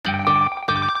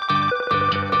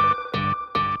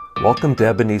Welcome to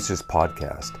Ebenezer's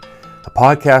podcast, a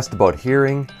podcast about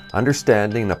hearing,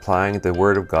 understanding, and applying the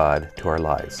Word of God to our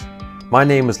lives. My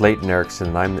name is Leighton Erickson,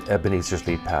 and I'm Ebenezer's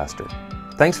lead pastor.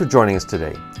 Thanks for joining us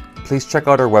today. Please check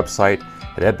out our website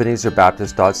at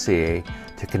ebenezerbaptist.ca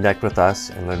to connect with us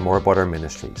and learn more about our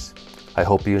ministries. I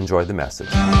hope you enjoy the message.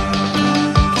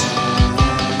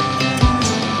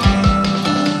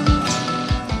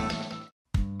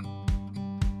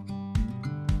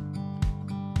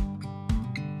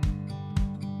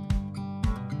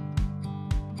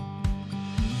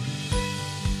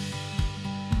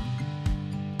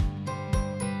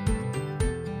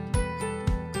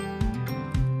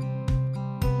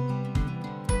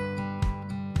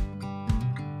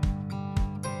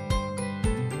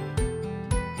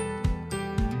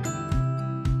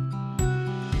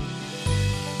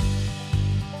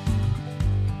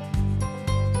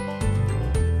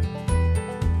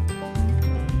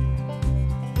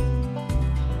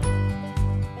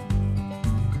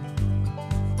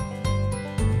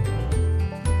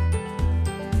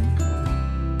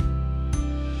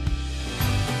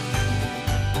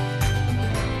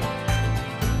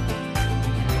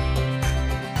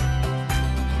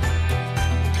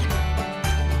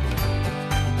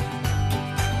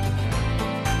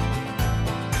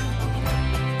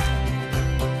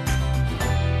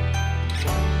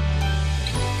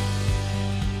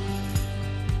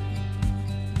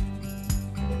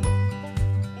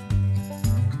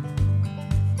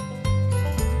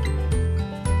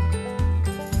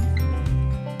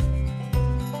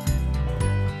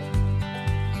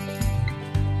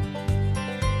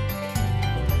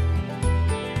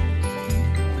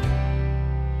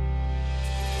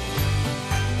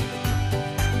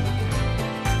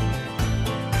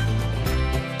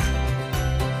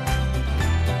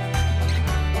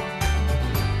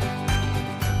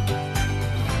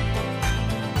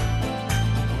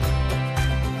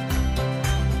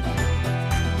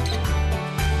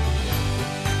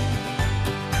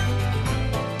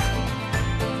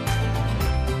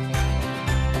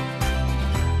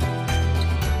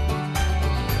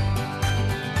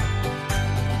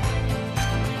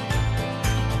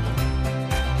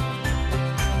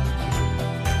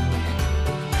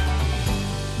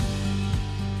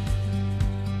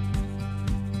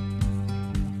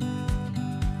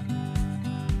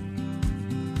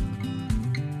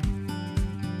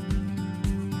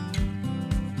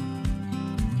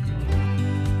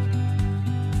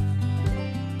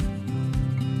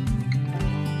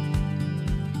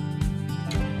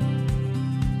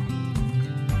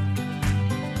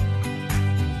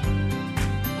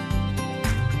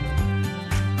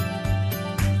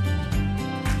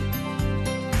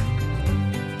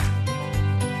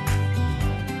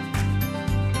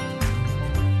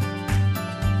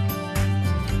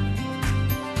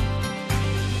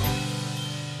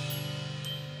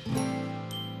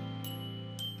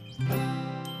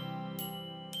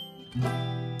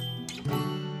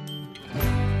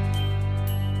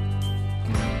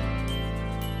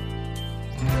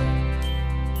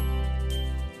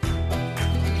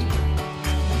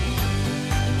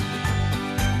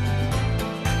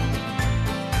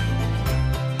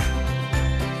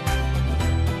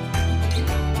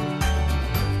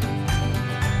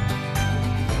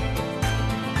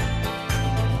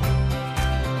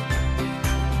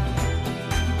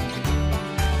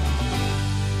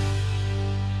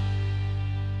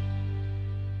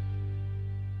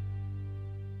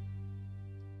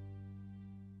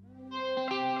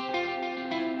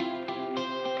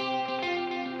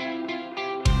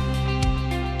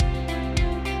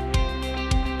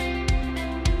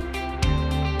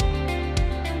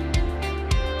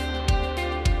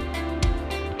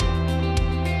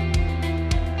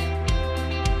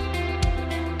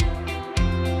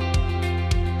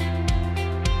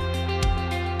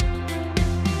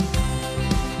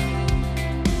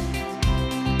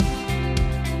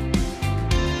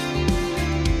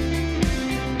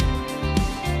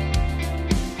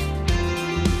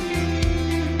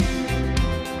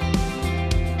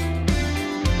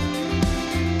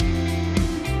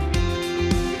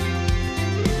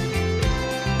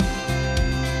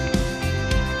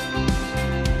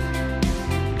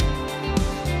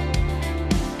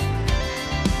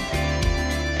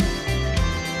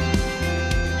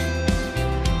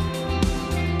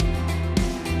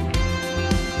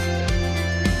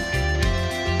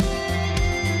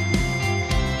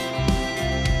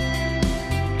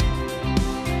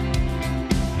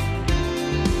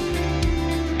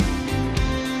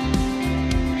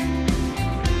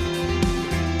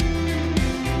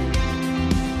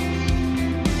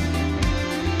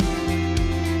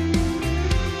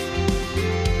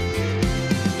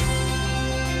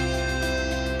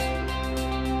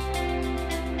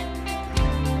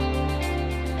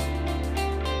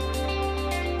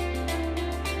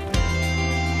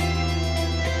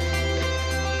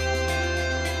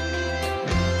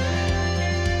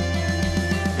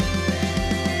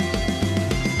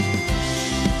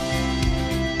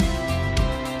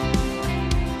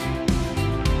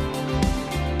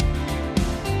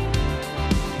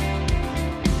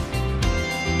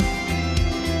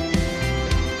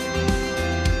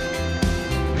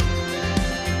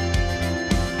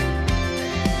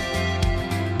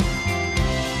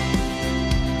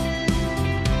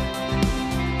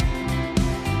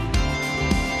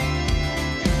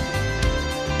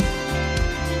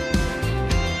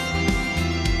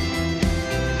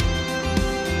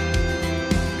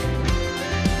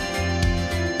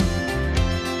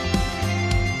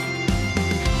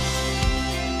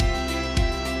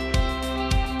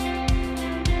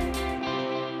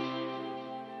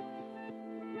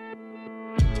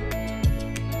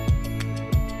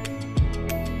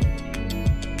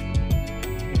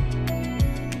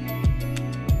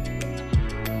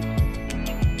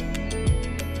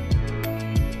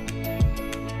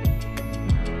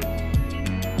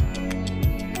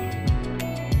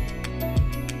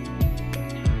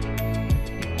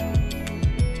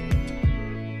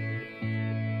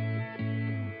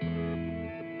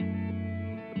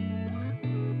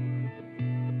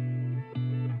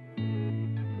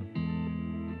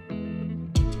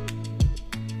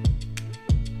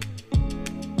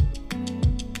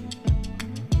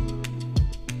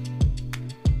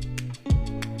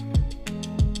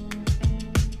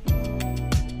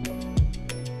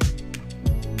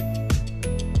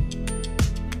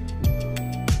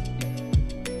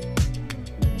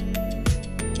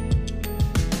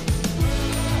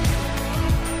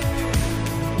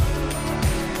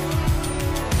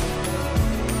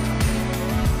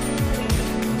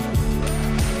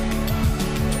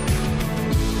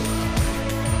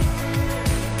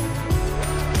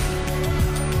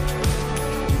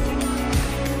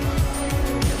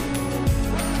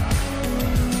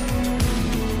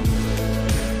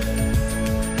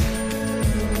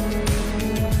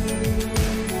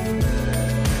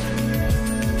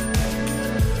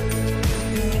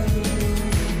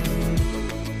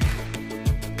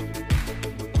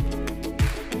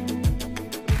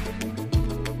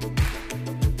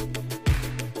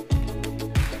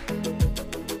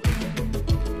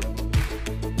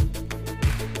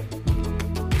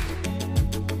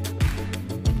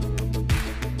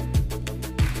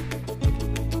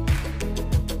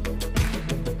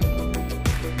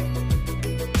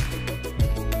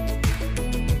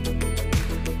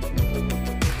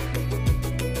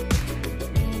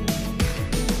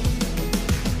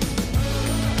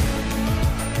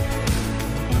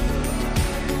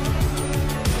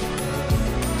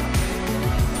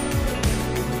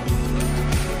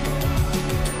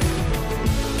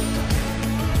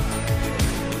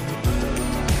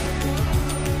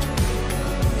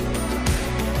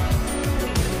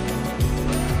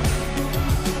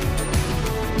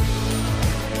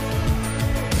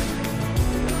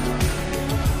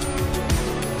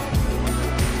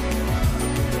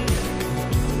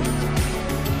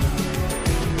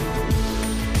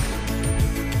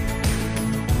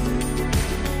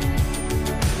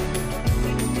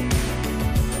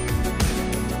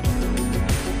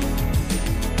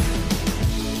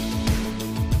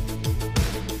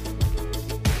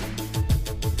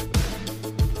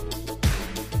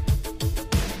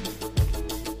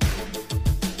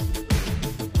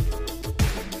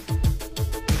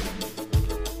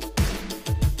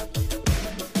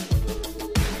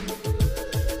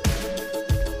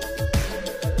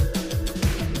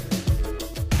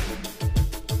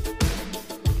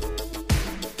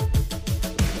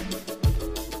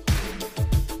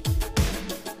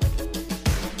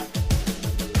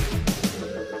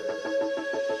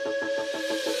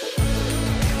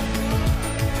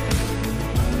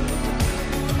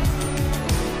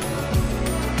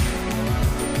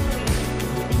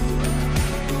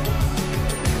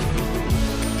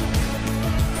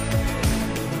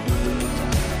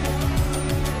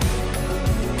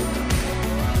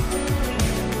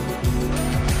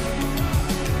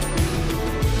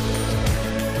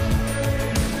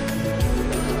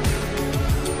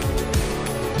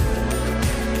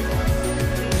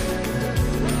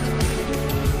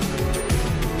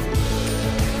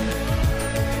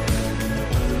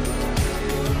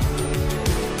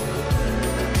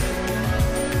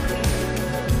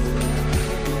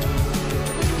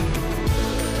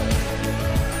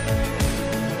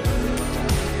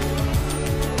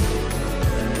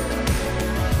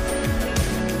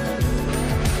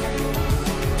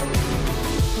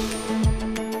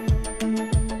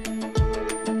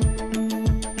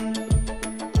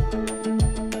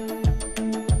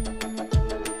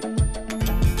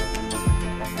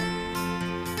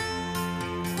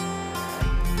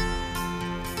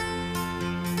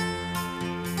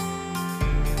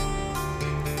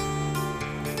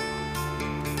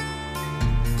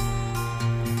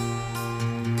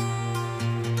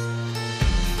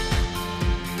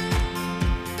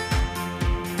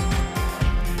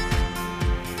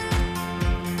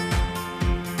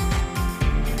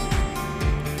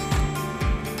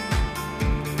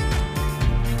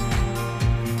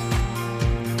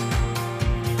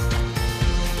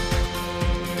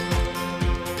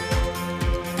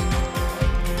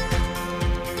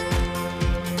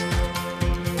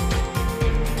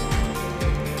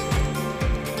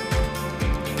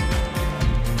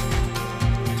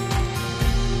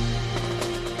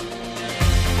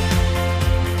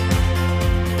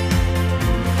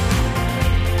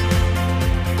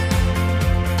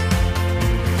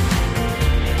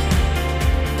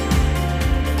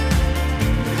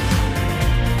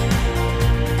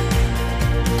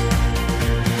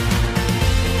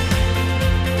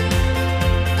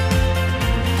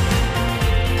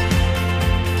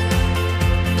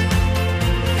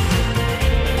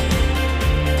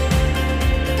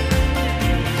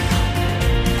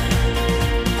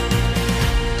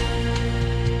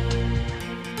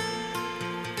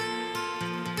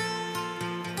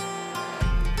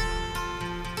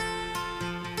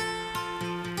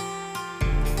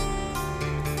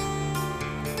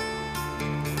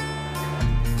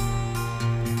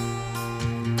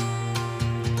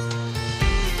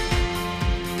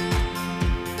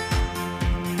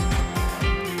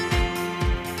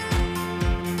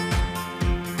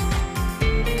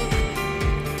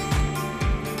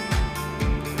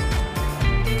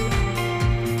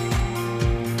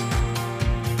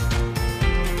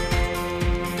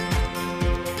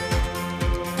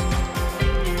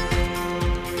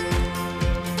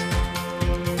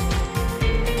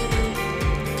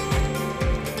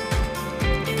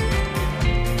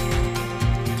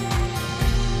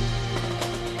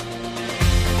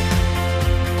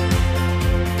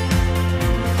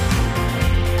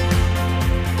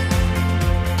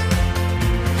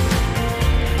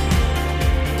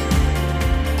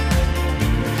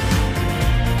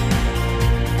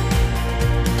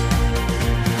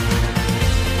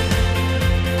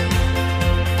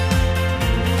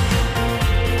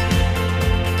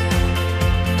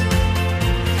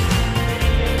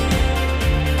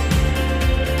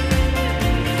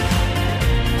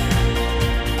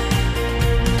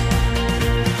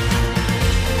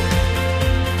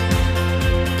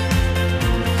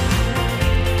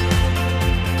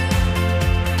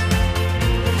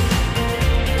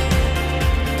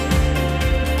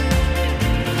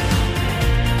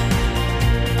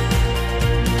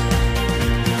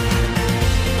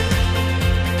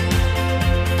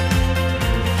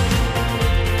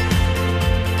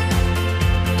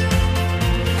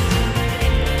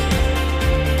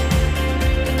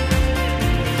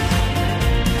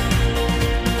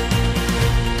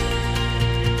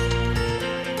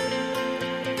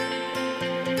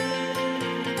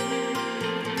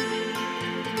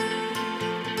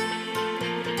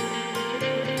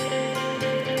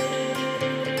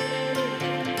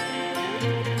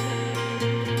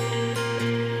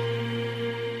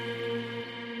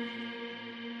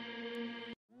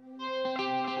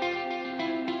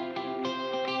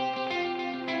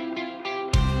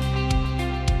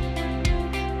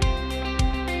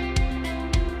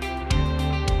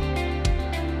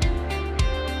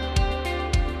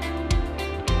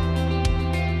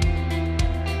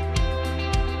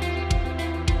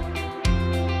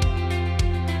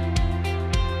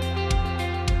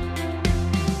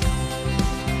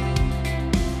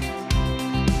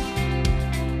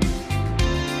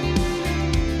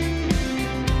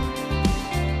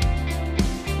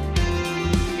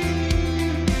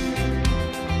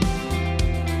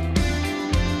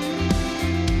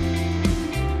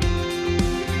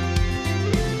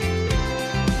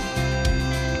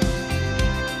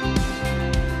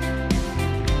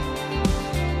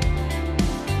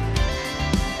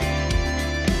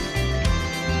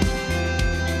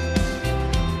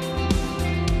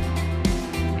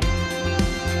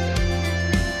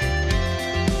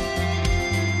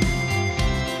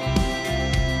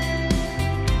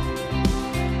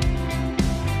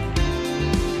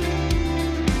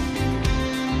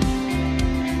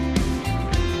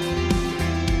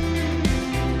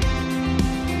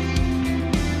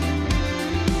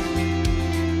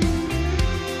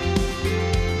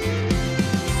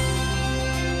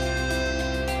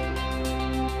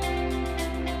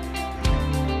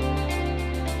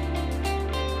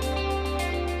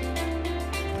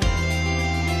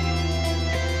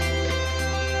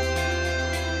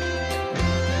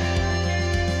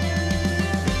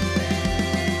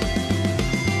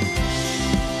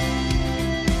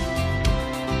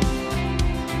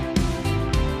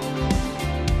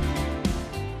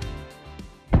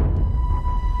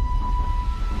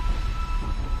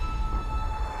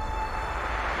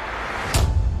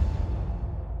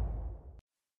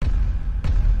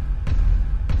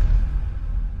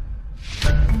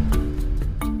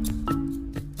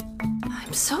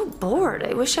 bored.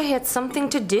 I wish I had something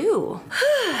to do.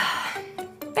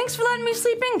 Thanks for letting me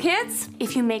sleep in, kids.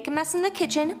 If you make a mess in the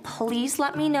kitchen, please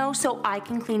let me know so I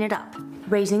can clean it up.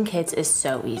 Raising kids is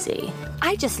so easy.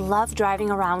 I just love driving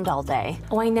around all day.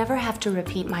 Oh, I never have to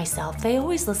repeat myself. They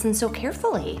always listen so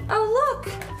carefully. Oh,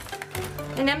 look.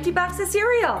 An empty box of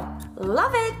cereal.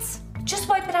 Love it. Just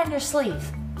wipe it on your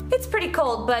sleeve. It's pretty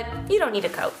cold, but you don't need a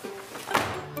coat.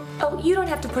 Oh, you don't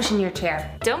have to push in your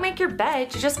chair. Don't make your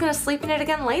bed. You're just gonna sleep in it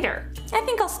again later. I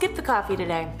think I'll skip the coffee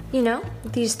today. You know,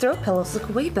 these throw pillows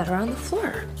look way better on the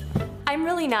floor. I'm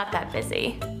really not that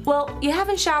busy. Well, you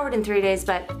haven't showered in 3 days,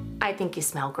 but I think you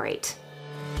smell great.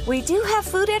 We do have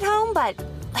food at home, but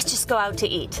let's just go out to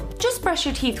eat. Just brush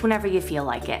your teeth whenever you feel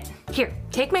like it. Here,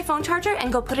 take my phone charger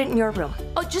and go put it in your room.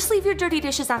 Oh, just leave your dirty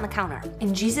dishes on the counter.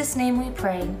 In Jesus' name we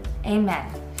pray, amen.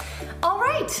 All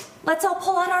right, let's all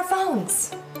pull out our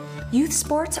phones. Youth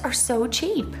sports are so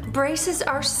cheap. Braces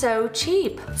are so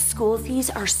cheap. School fees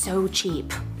are so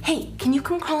cheap. Hey, can you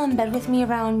come crawl in bed with me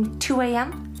around 2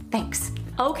 a.m.? Thanks.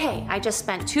 Okay, I just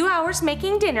spent 2 hours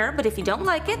making dinner, but if you don't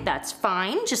like it, that's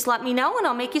fine. Just let me know and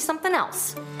I'll make you something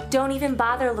else. Don't even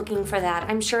bother looking for that.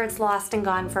 I'm sure it's lost and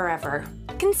gone forever.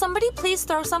 Can somebody please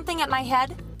throw something at my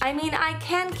head? I mean, I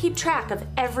can keep track of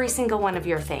every single one of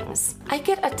your things. I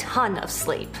get a ton of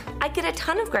sleep. I get a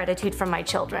ton of gratitude from my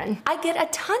children. I get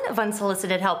a ton of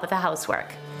unsolicited help with the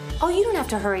housework. Oh, you don't have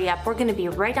to hurry up. We're gonna be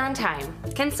right on time.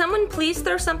 Can someone please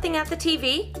throw something at the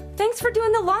TV? Thanks for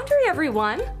doing the laundry,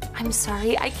 everyone. I'm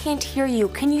sorry, I can't hear you.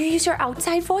 Can you use your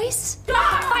outside voice?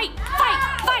 Fight,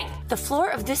 fight, fight! The floor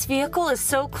of this vehicle is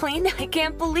so clean, I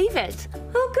can't believe it.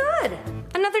 Oh, good.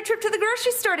 Another trip to the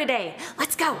grocery store today.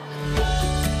 Let's go.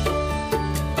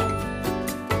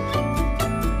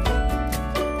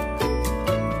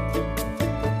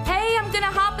 Hey, I'm gonna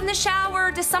hop in the shower.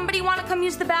 Does somebody want to come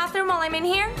use the bathroom while I'm in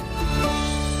here?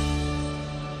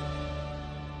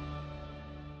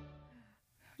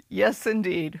 Yes,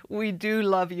 indeed. We do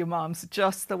love you, moms,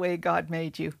 just the way God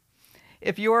made you.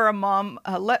 If you're a mom,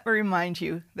 let me remind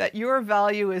you that your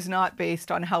value is not based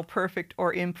on how perfect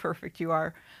or imperfect you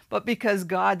are, but because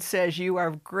God says you are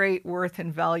of great worth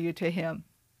and value to Him.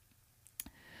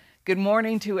 Good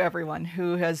morning to everyone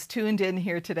who has tuned in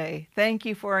here today. Thank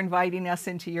you for inviting us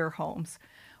into your homes.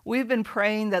 We've been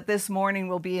praying that this morning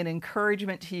will be an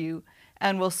encouragement to you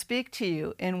and will speak to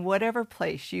you in whatever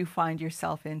place you find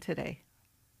yourself in today.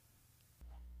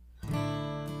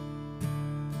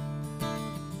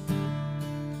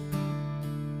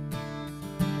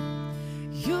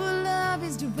 Your love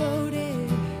is devoted,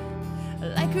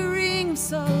 like a ring of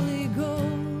solid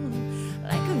gold,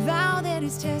 like a vow that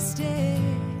is tested,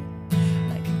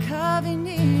 like a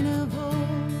covenant of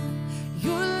old.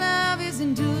 Your love is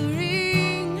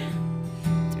enduring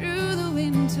through the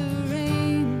winter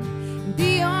rain,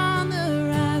 beyond the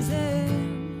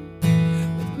horizon,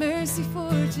 with mercy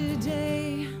for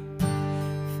today.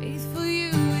 Faithful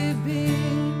you have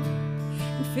been,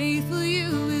 and faithful you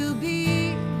will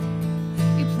be.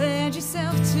 You pledge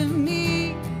yourself to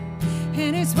me,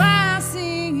 and it's why I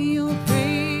sing your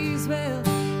praise will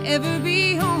ever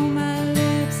be on my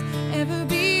lips, ever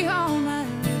be on my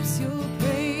lips. Your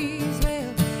praise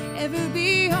will ever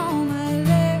be on my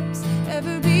lips,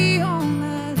 ever be on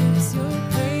my lips. Your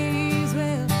praise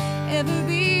will ever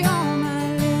be on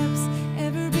my lips,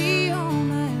 ever be on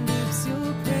my lips.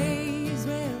 Your praise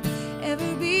will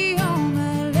ever be on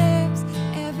my lips,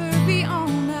 ever be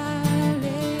on my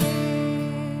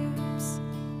lips.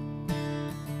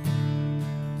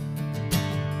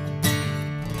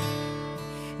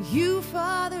 You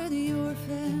father the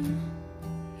orphan,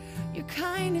 your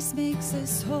kindness makes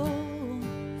us whole.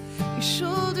 You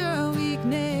shoulder our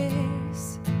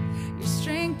weakness, your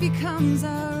strength becomes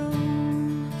our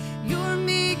own. You're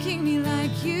making me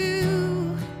like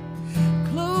you,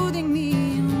 clothing me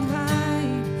in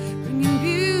white, bringing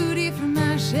beauty from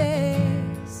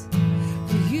ashes.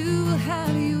 For you will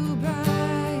have your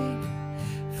bride,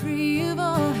 free of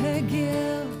all her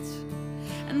guilt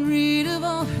and rid of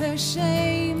all her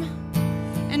shame,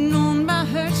 and known by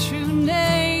her true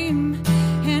name.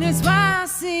 And it's why I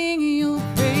sing your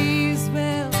praise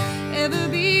will ever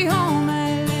be on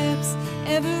my lips,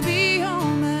 ever be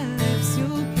on my lips.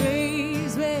 Your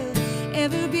praise will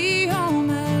ever be on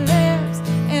my lips,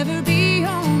 ever be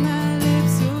on my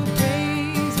lips. Your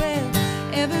praise will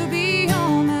ever be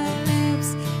on my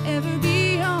lips, ever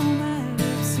be on my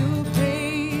lips. Your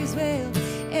praise will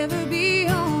ever be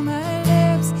on my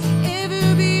lips,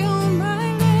 ever be on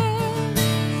my lips.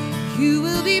 You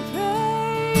will be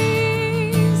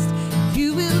praised,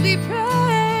 you will be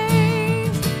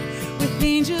praised. With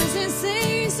angels and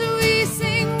saints we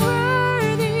sing,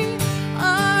 worthy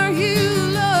are you,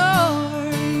 Lord.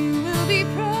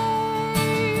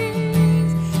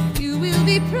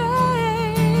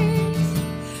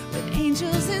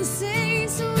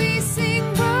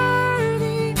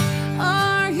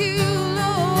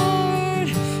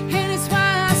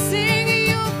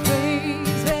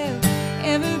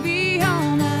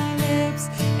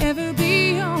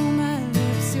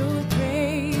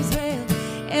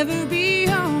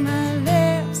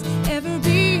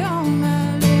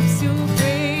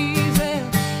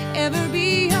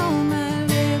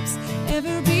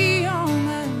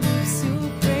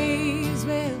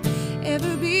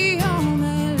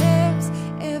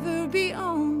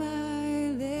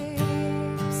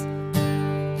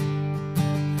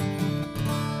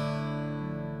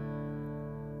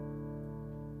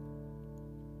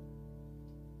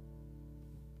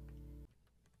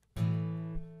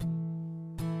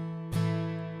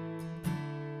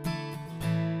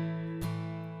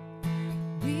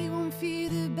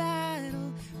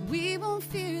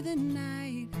 through the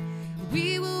night.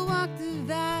 We will walk the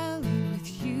valley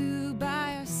with you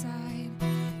by our side.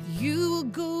 You will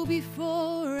go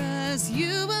before us,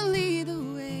 you will lead the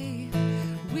way.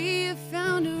 We have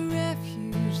found a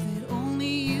refuge that only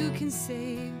you can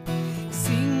save.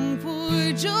 Sing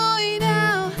for joy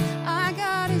now, our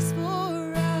God is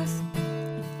for us.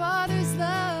 The Father's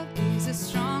love is a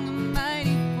strong and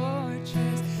mighty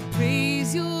fortress.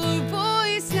 Raise your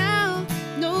voice now,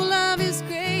 no love is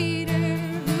greater.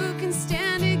 Who can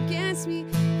stand against me?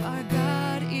 Our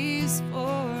God is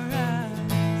for us.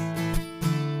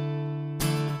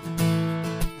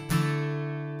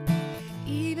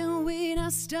 Even when I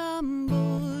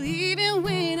stumble, even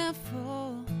when I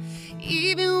fall,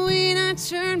 even when I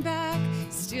turn back,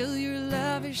 still your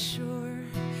love is sure.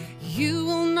 You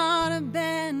will not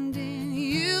abandon,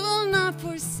 you will not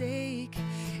forsake.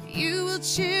 You will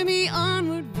cheer me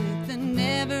onward with a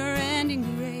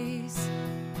never-ending grace.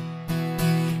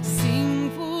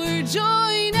 Sing for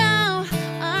joy now,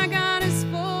 our God is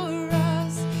for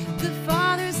us. The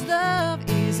Father's love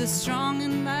is a strong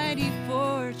and mighty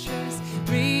fortress.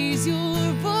 Raise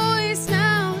your voice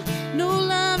now, no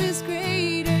love is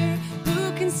greater.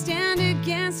 Who can stand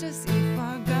against us if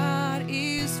our God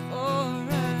is for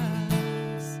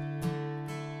us?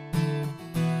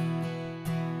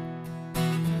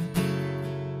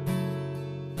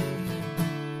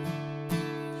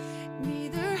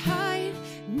 Neither height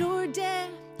nor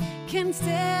depth can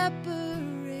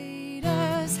separate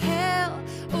us. Hell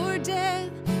or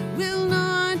death will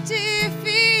not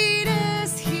defeat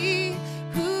us. He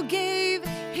who gave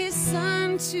his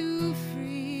Son to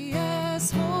free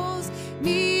us holds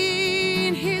me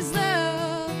in his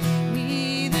love.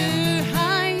 Neither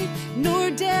height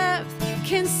nor depth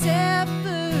can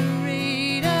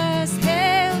separate us.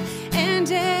 Hell and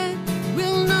death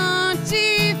will not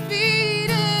defeat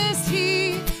us.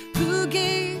 He who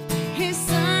gave his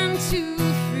Son to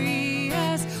free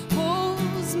us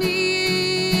holds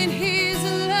me in his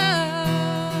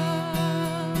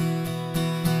love.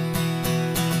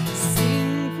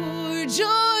 Sing for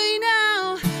joy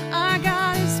now, our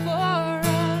God is for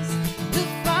us. The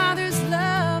Father's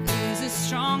love is a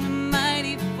strong and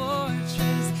mighty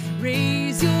fortress.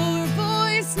 Raise your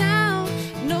voice now,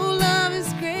 no love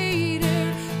is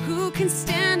greater. Who can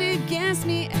stand against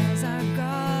me as our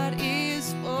God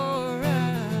is for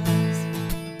us?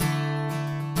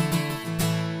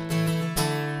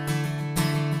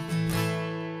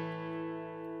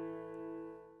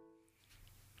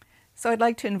 So I'd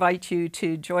like to invite you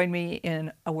to join me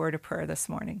in a word of prayer this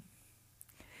morning.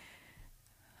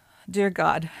 Dear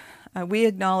God, we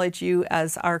acknowledge you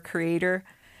as our creator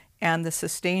and the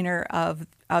sustainer of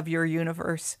your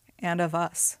universe and of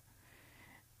us.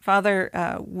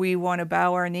 Father, we want to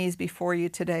bow our knees before you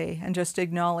today and just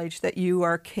acknowledge that you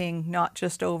are king, not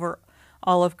just over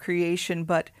all of creation,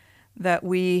 but that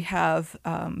we have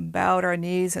bowed our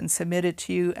knees and submitted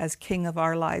to you as king of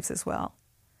our lives as well.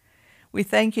 We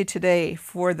thank you today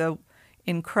for the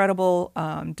incredible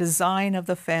design of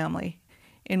the family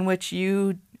in which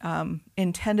you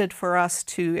intended for us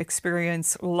to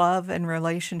experience love and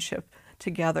relationship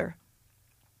together.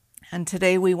 And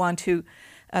today we want to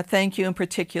thank you in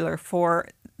particular for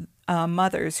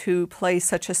mothers who play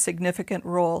such a significant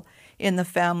role in the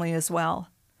family as well.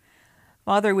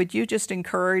 Father, would you just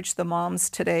encourage the moms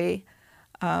today,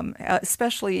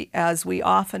 especially as we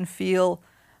often feel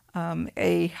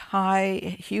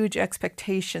huge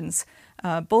expectations,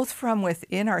 both from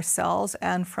within ourselves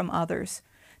and from others,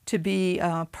 to be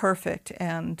perfect.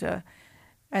 And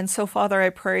so, Father, I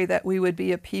pray that we would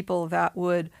be a people that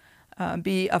would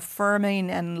be affirming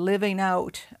and living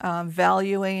out,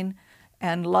 valuing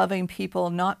and loving people,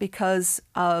 not because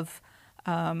of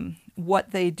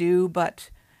what they do, but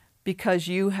because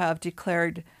you have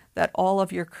declared that all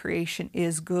of your creation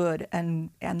is good, and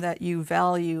that you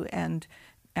value and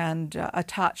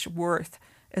attach worth,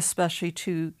 especially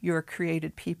to your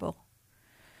created people.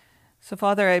 So,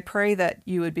 Father, I pray that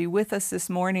you would be with us this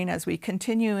morning as we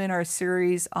continue in our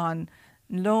series on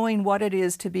knowing what it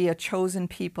is to be a chosen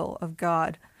people of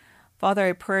God. Father,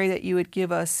 I pray that you would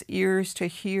give us ears to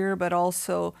hear, but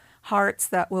also hearts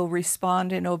that will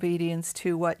respond in obedience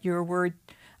to what your word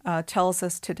tells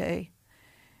us today.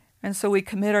 And so we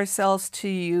commit ourselves to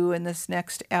you in this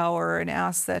next hour and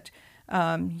ask that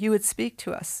you would speak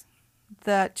to us,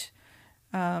 that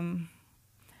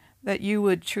you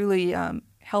would truly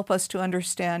help us to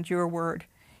understand your word,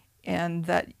 and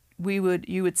that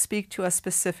you would speak to us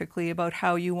specifically about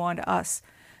how you want us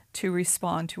to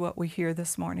respond to what we hear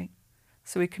this morning.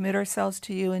 So we commit ourselves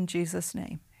to you in Jesus'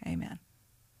 name. Amen.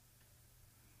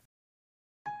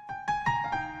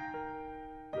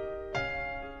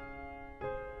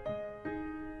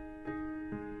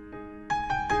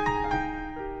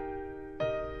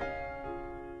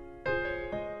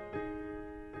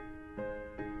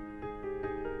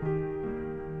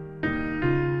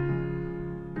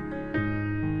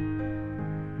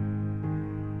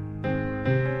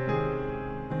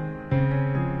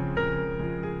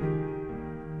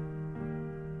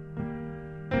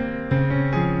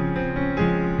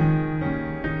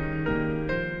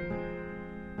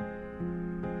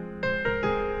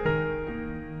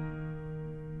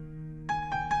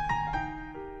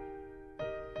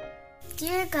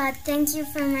 Dear God, thank you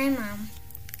for my mom.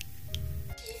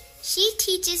 She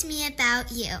teaches me about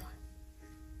you.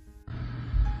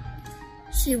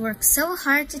 She works so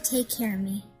hard to take care of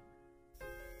me.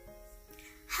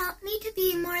 Help me to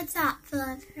be more thoughtful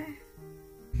of her.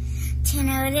 To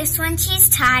notice when she's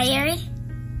tired.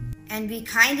 And be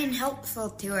kind and helpful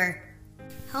to her.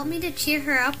 Help me to cheer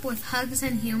her up with hugs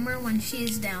and humor when she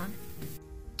is down.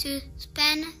 To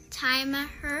spend time with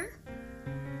her.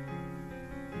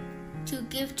 To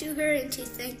give to her and to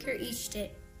thank her each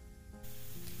day.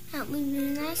 Help me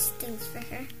do nice things for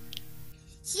her.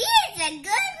 She is a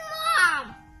good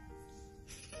mom!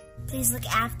 Please look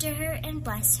after her and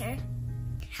bless her.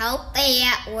 Help me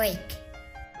at work.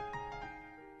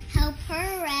 Help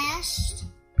her rest.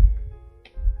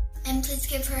 And please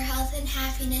give her health and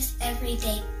happiness every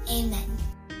day. Amen.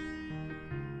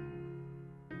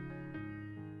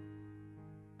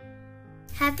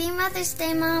 Happy Mother's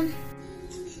Day, Mom.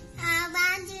 How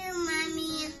about you,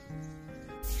 Mommy?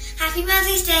 Happy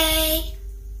Mother's Day.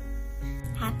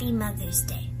 Happy Mother's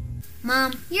Day.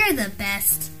 Mom, you're the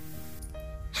best.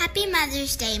 Happy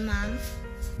Mother's Day, Mom.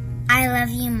 I love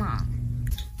you, Mom.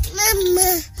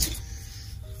 Mama.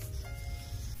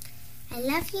 I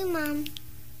love you, Mom.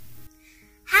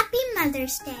 Happy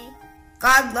Mother's Day.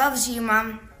 God loves you,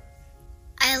 Mom.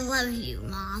 I love you,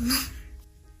 Mom.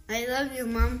 I love you,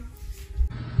 Mom.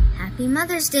 Happy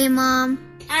Mother's Day, Mom.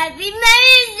 Happy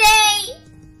Mother's Day,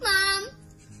 Mom.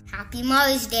 Happy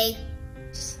Mother's Day.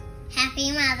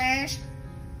 Happy Mother's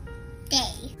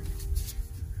Day.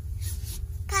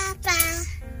 Papa.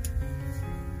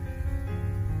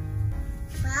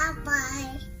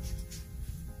 Bye-bye.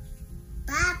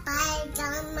 Bye-bye,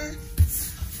 Mama.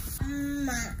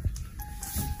 Mama.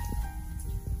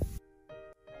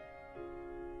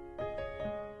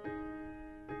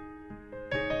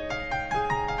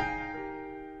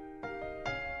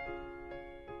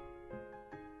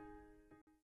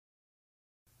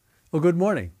 Well, good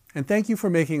morning, and thank you for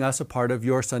making us a part of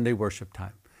your Sunday worship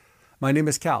time. My name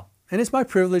is Cal, and it's my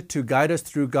privilege to guide us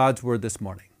through God's Word this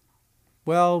morning.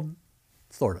 Well,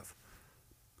 sort of.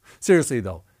 Seriously,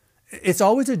 though, it's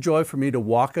always a joy for me to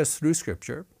walk us through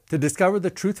Scripture, to discover the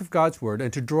truth of God's Word,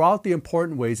 and to draw out the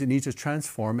important ways it needs to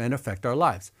transform and affect our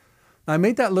lives. Now, I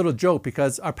made that little joke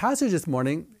because our passage this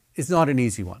morning is not an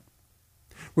easy one.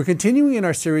 We're continuing in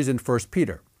our series in 1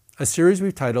 Peter, a series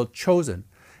we've titled Chosen.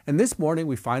 And this morning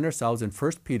we find ourselves in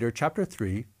 1 Peter chapter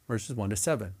 3, verses 1 to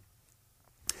 7.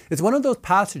 It's one of those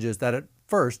passages that at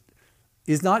first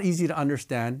is not easy to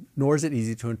understand, nor is it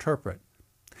easy to interpret.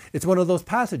 It's one of those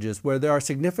passages where there are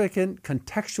significant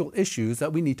contextual issues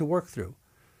that we need to work through.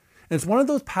 And it's one of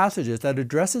those passages that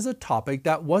addresses a topic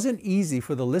that wasn't easy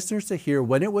for the listeners to hear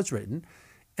when it was written,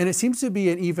 and it seems to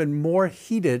be an even more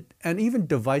heated and even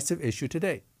divisive issue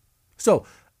today. So,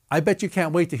 I bet you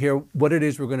can't wait to hear what it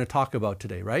is we're going to talk about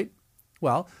today, right?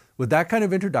 Well, with that kind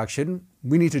of introduction,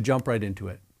 we need to jump right into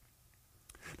it.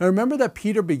 Now remember that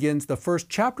Peter begins the first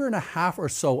chapter and a half or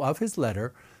so of his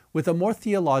letter with a more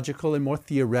theological and more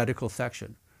theoretical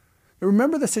section. Now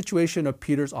remember the situation of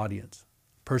Peter's audience: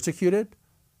 persecuted,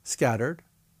 scattered,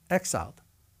 exiled.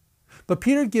 But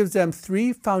Peter gives them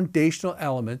three foundational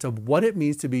elements of what it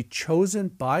means to be chosen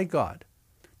by God.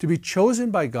 To be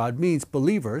chosen by God means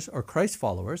believers, or Christ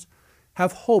followers,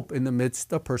 have hope in the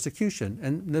midst of persecution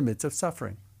and in the midst of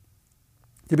suffering.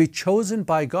 To be chosen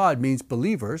by God means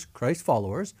believers, Christ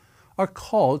followers, are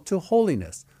called to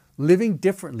holiness, living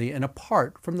differently and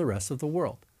apart from the rest of the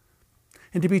world.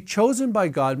 And to be chosen by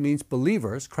God means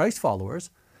believers, Christ followers,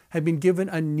 have been given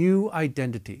a new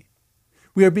identity.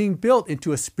 We are being built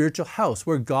into a spiritual house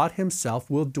where God Himself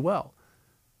will dwell,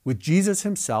 with Jesus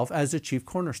Himself as the chief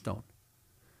cornerstone.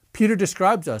 Peter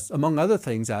describes us, among other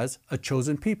things, as a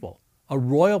chosen people, a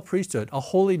royal priesthood, a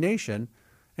holy nation,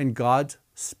 and God's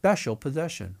special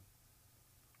possession.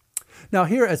 Now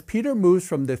here, as Peter moves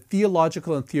from the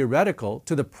theological and theoretical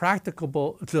to the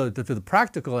practical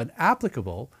and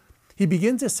applicable, he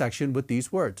begins this section with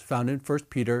these words found in 1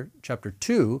 Peter chapter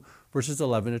 2, verses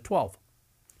 11 to 12.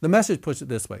 The Message puts it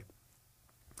this way: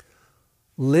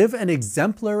 live an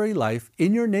exemplary life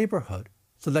in your neighborhood,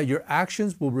 so that your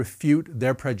actions will refute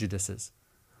their prejudices.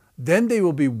 Then they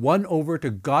will be won over to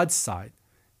God's side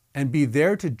and be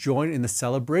there to join in the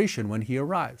celebration when He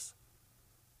arrives.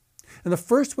 And the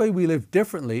first way we live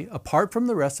differently apart from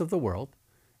the rest of the world,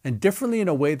 and differently in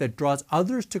a way that draws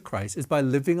others to Christ, is by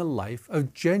living a life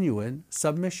of genuine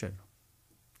submission.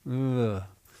 Ugh.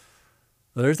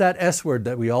 There's that S word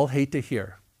that we all hate to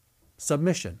hear: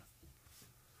 submission.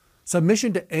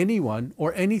 Submission to anyone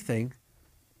or anything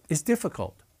is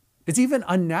difficult. It's even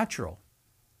unnatural.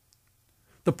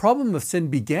 The problem of sin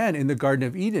began in the Garden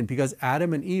of Eden because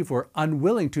Adam and Eve were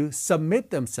unwilling to submit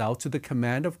themselves to the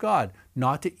command of God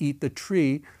not to eat the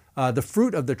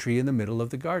fruit of the tree in the middle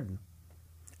of the garden.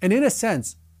 And in a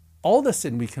sense, all the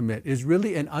sin we commit is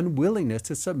really an unwillingness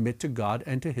to submit to God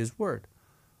and to His Word.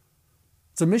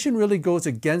 Submission really goes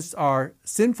against our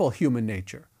sinful human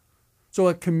nature. So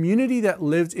a community that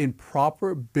lives in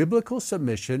proper biblical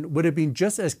submission would have been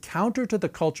just as counter to the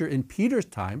culture in Peter's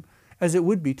time as it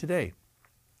would be today.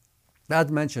 As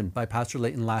mentioned by Pastor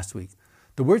Layton last week,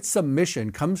 the word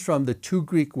submission comes from the two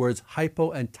Greek words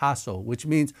hypo and tasso, which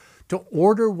means to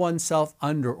order oneself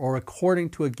under or according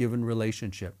to a given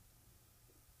relationship.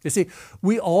 You see,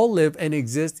 we all live and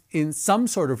exist in some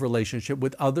sort of relationship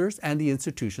with others and the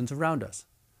institutions around us.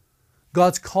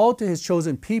 God's call to His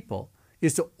chosen people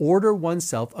is to order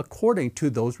oneself according to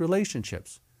those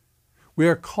relationships. We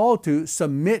are called to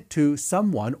submit to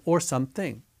someone or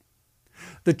something.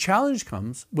 The challenge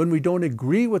comes when we don't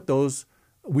agree with those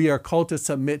we are called to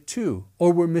submit to,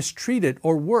 or we're mistreated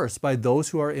or worse by those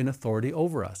who are in authority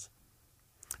over us.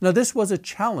 Now, this was a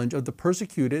challenge of the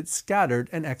persecuted, scattered,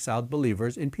 and exiled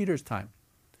believers in Peter's time.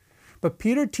 But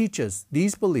Peter teaches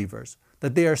these believers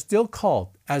that they are still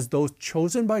called, as those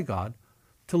chosen by God,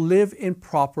 to live in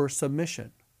proper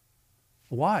submission.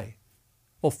 Why?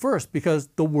 Well, first, because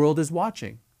the world is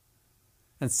watching.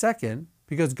 And second,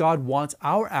 because God wants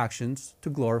our actions to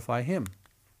glorify Him.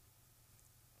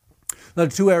 Now,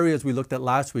 the two areas we looked at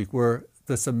last week were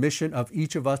the submission of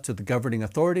each of us to the governing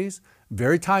authorities,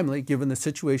 very timely given the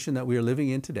situation that we are living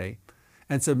in today,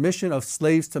 and submission of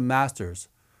slaves to masters,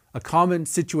 a common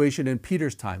situation in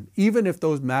Peter's time, even if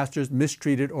those masters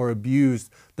mistreated or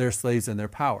abused their slaves and their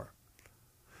power.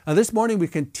 Now, this morning we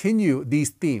continue these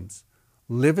themes,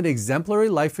 live an exemplary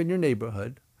life in your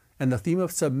neighborhood, and the theme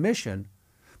of submission,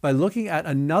 by looking at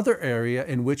another area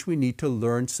in which we need to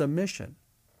learn submission,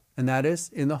 and that is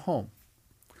in the home.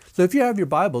 So if you have your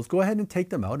Bibles, go ahead and take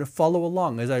them out and follow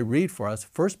along as I read for us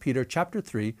 1 Peter chapter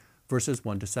 3, verses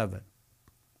 1 to 7.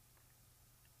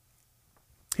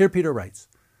 Here Peter writes,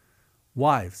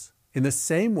 "Wives, in the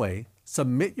same way,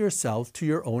 submit yourselves to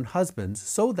your own husbands,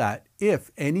 so that if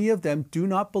any of them do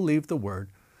not believe the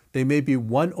word, they may be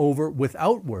won over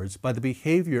without words by the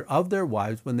behavior of their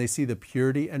wives when they see the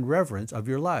purity and reverence of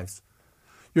your lives.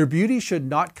 Your beauty should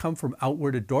not come from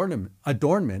outward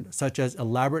adornment, such as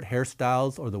elaborate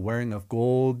hairstyles or the wearing of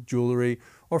gold, jewelry,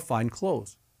 or fine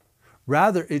clothes.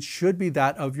 Rather, it should be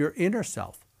that of your inner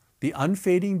self, the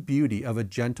unfading beauty of a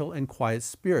gentle and quiet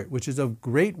spirit, which is of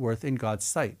great worth in God's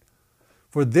sight.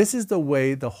 For this is the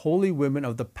way the holy women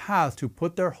of the past who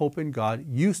put their hope in God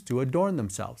used to adorn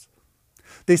themselves.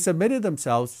 They submitted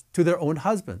themselves to their own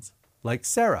husbands, like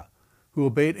Sarah, who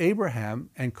obeyed Abraham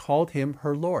and called him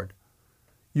her Lord.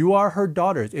 You are her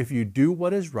daughters if you do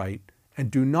what is right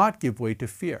and do not give way to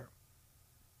fear.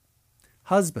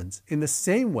 Husbands, in the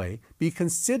same way, be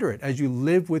considerate as you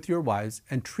live with your wives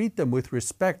and treat them with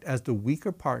respect as the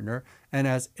weaker partner and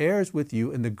as heirs with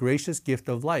you in the gracious gift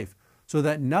of life, so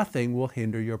that nothing will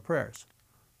hinder your prayers."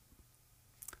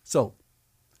 So,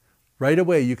 right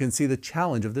away you can see the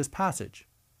challenge of this passage.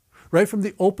 Right from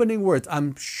the opening words,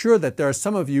 I'm sure that there are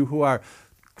some of you who are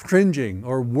cringing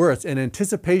or worse in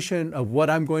anticipation of what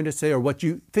I'm going to say or what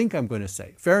you think I'm going to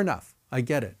say. Fair enough, I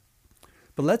get it.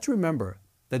 But let's remember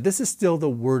that this is still the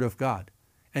Word of God,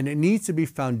 and it needs to be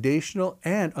foundational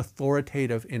and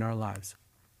authoritative in our lives.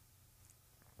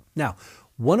 Now,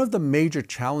 one of the major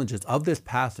challenges of this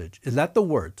passage is that the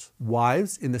words,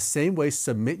 "Wives, in the same way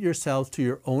submit yourselves to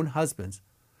your own husbands,"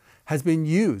 has been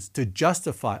used to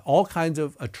justify all kinds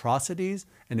of atrocities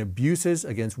and abuses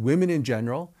against women in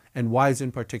general and wives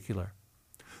in particular.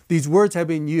 These words have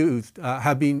been used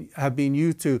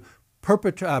to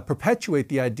perpetuate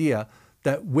the idea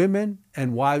that women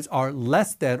and wives are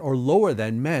less than or lower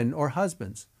than men or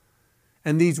husbands.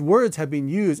 And these words have been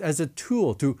used as a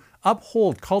tool to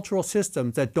uphold cultural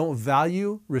systems that don't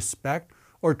value, respect,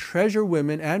 or treasure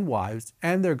women and wives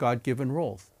and their God-given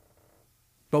roles.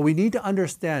 But we need to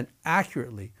understand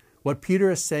accurately what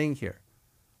Peter is saying here,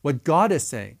 what God is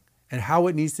saying, and how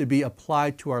it needs to be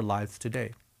applied to our lives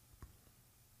today.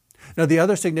 Now, the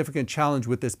other significant challenge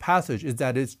with this passage is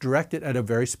that it's directed at a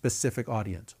very specific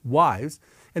audience, wives,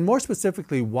 and more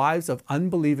specifically, wives of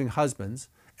unbelieving husbands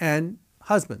and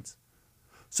husbands.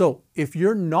 So if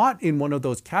you're not in one of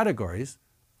those categories,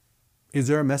 is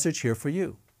there a message here for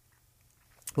you?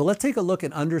 Well, let's take a look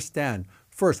and understand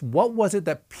first, what was it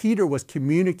that Peter was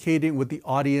communicating with the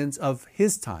audience of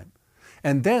his time?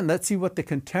 And then let's see what the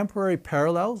contemporary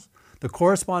parallels, the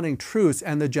corresponding truths,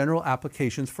 and the general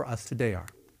applications for us today are.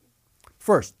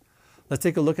 First, let's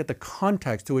take a look at the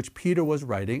context to which Peter was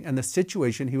writing and the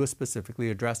situation he was specifically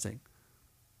addressing.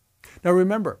 Now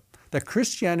remember that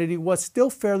Christianity was still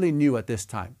fairly new at this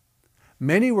time.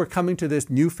 Many were coming to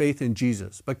this new faith in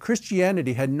Jesus, but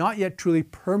Christianity had not yet truly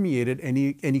permeated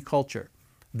any culture.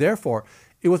 Therefore,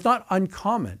 it was not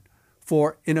uncommon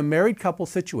for, in a married couple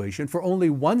situation, for only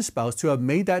one spouse to have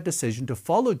made that decision to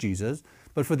follow Jesus,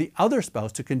 but for the other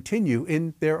spouse to continue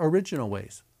in their original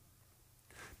ways.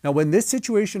 Now, when this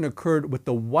situation occurred with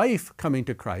the wife coming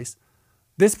to Christ,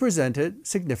 this presented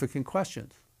significant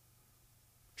questions.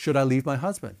 Should I leave my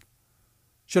husband?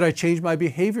 Should I change my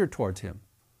behavior towards him?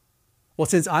 Well,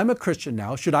 since I'm a Christian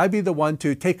now, should I be the one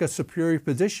to take a superior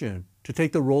position, to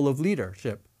take the role of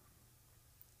leadership?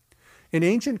 In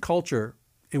ancient culture,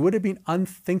 it would have been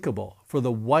unthinkable for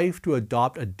the wife to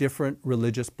adopt a different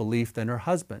religious belief than her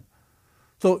husband.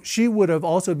 So she would have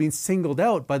also been singled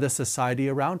out by the society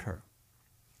around her.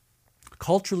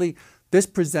 Culturally, this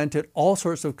presented all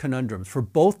sorts of conundrums for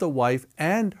both the wife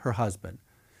and her husband.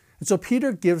 And so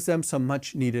Peter gives them some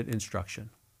much needed instruction.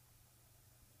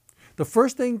 The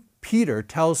first thing Peter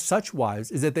tells such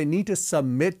wives is that they need to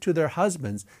submit to their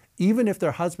husbands, even if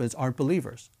their husbands aren't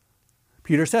believers.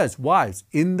 Peter says, wives,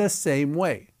 in the same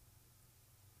way.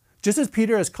 Just as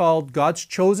Peter has called God's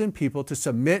chosen people to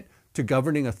submit to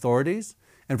governing authorities,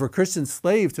 and for Christian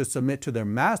slaves to submit to their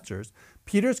masters,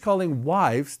 Peter is calling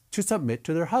wives to submit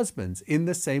to their husbands in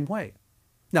the same way.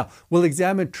 Now, we'll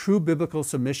examine true biblical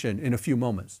submission in a few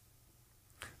moments.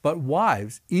 But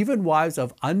wives, even wives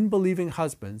of unbelieving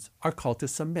husbands, are called to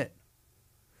submit.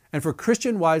 And for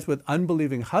Christian wives with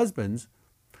unbelieving husbands,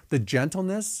 the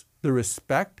gentleness, the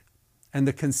respect, and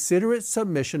the considerate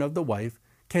submission of the wife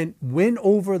can win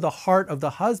over the heart of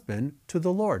the husband to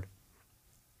the Lord.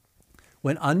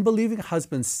 When unbelieving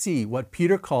husbands see what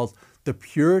Peter calls the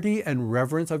purity and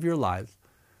reverence of your lives,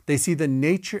 they see the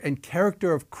nature and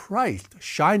character of Christ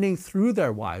shining through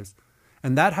their wives,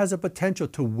 and that has a potential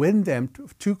to win them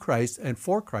to Christ and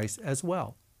for Christ as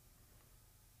well.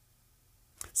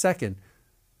 Second,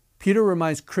 Peter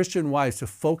reminds Christian wives to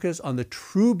focus on the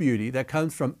true beauty that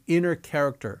comes from inner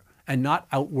character and not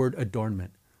outward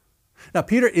adornment. Now,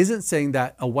 Peter isn't saying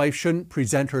that a wife shouldn't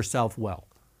present herself well,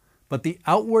 but the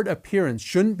outward appearance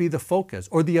shouldn't be the focus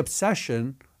or the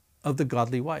obsession of the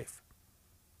godly wife.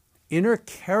 Inner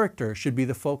character should be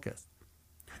the focus.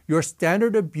 Your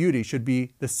standard of beauty should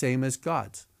be the same as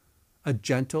God's, a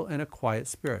gentle and a quiet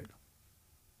spirit.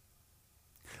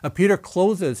 Peter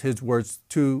closes his words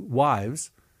to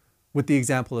wives with the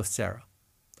example of Sarah,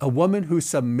 a woman who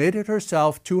submitted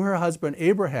herself to her husband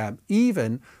Abraham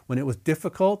even when it was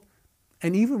difficult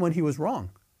and even when he was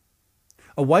wrong.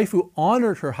 A wife who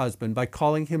honored her husband by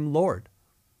calling him Lord.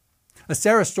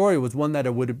 Sarah's story was one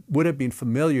that would have been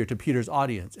familiar to Peter's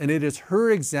audience, and it is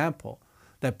her example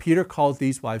that Peter calls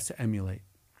these wives to emulate.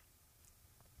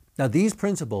 Now, these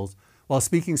principles, while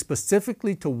speaking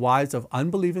specifically to wives of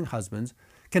unbelieving husbands,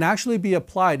 can actually be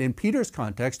applied in Peter's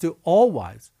context to all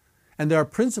wives. And there are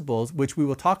principles which we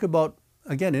will talk about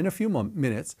again in a few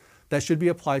minutes that should be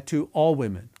applied to all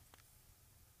women.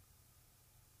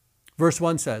 Verse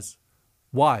 1 says,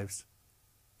 wives,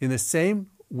 in the same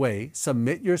way,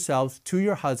 submit yourselves to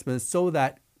your husbands so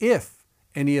that if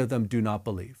any of them do not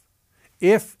believe,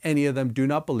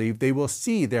 they will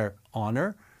see their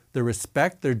honor, their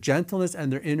respect, their gentleness,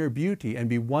 and their inner beauty and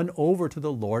be won over to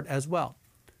the Lord as well.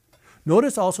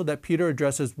 Notice also that Peter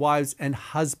addresses wives and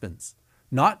husbands,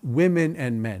 not women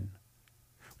and men.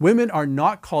 Women are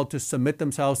not called to submit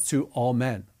themselves to all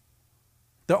men.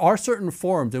 There are certain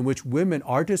forms in which women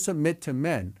are to submit to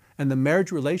men, and the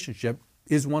marriage relationship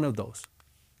is one of those.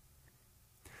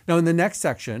 Now, in the next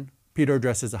section, Peter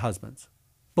addresses the husbands,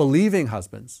 believing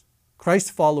husbands,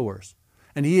 Christ followers,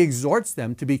 and he exhorts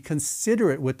them to be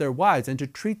considerate with their wives and to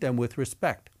treat them with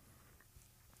respect.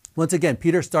 Once again,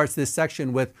 Peter starts this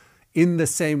section with in the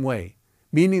same way,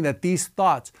 meaning that these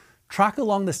thoughts track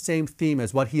along the same theme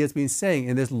as what he has been saying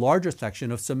in this larger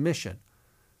section of submission.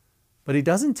 But he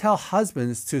doesn't tell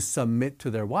husbands to submit to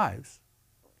their wives.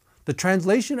 The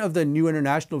translation of the New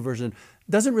International Version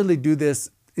doesn't really do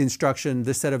this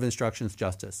set of instructions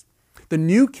justice. The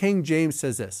New King James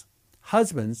says this,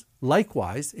 husbands,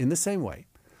 likewise, in the same way,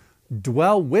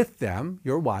 dwell with them,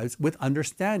 your wives, with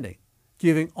understanding,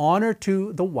 giving honor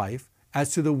to the wife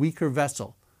as to the weaker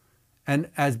vessel, and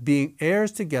as being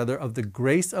heirs together of the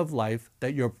grace of life,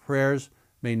 that your prayers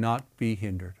may not be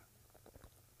hindered.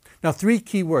 Now, three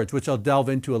key words, which I'll delve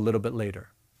into a little bit later.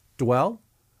 Dwell,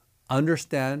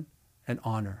 understand, and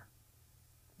honor.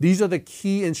 These are the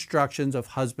key instructions of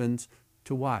husbands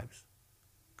to wives,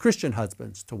 Christian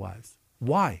husbands to wives.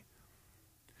 Why?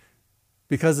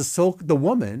 because the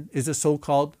woman is a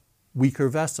so-called weaker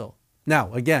vessel.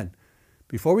 Now, again,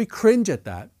 before we cringe at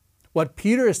that, what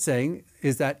Peter is saying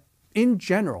is that in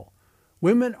general,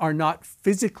 women are not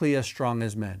physically as strong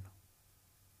as men.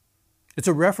 It's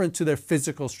a reference to their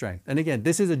physical strength. And again,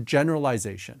 this is a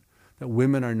generalization, that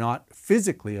women are not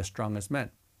physically as strong as men.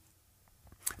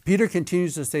 Peter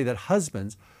continues to say that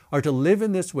husbands are to live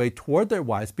in this way toward their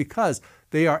wives because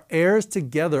they are heirs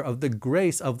together of the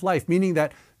grace of life, meaning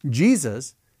that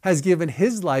Jesus has given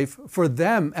his life for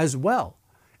them as well,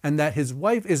 and that his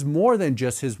wife is more than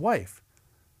just his wife.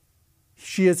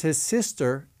 She is his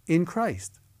sister in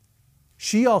Christ.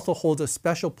 She also holds a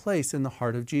special place in the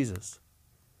heart of Jesus.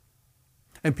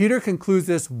 And Peter concludes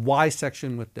this why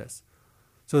section with this,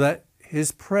 so that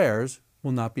his prayers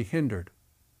will not be hindered.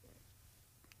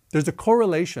 There's a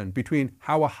correlation between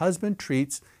how a husband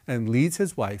treats and leads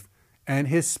his wife and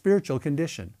his spiritual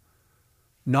condition.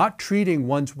 Not treating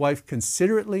one's wife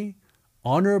considerately,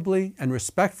 honorably, and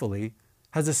respectfully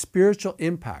has a spiritual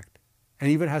impact and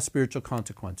even has spiritual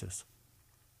consequences.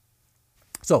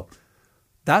 So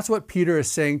that's what Peter is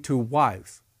saying to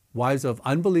wives of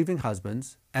unbelieving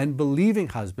husbands and believing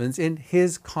husbands in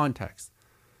his context.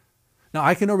 Now,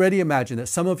 I can already imagine that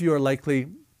some of you are likely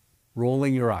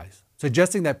rolling your eyes,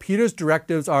 suggesting that Peter's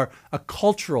directives are a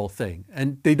cultural thing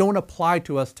and they don't apply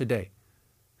to us today.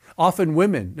 Often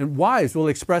women and wives will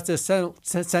express this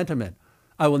sentiment,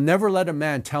 I will never let a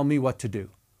man tell me what to do.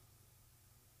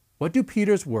 What do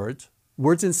Peter's words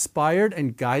inspired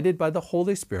and guided by the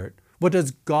Holy Spirit, what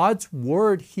does God's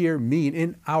word here mean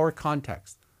in our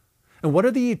context? And what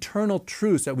are the eternal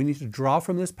truths that we need to draw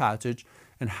from this passage,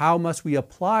 and how must we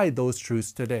apply those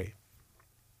truths today?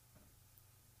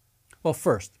 Well,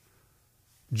 first,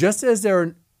 just as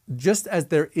there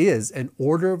is an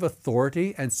order of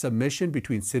authority and submission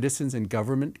between citizens and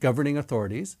governing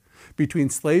authorities, between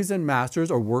slaves and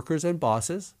masters or workers and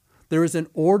bosses, there is an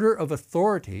order of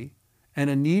authority and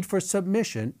a need for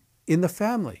submission in the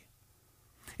family.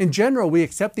 In general, we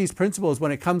accept these principles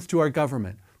when it comes to our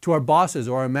government, to our bosses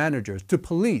or our managers, to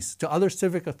police, to other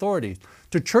civic authorities,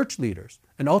 to church leaders,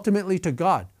 and ultimately to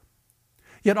God.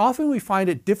 Yet often we find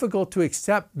it difficult to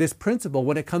accept this principle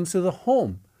when it comes to the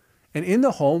home. And in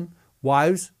the home,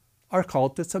 wives are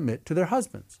called to submit to their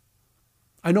husbands.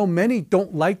 I know many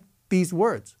don't like these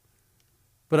words,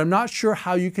 but I'm not sure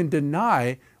how you can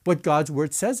deny what God's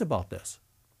word says about this.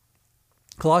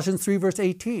 Colossians 3 verse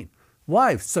 18,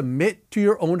 wives, submit to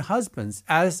your own husbands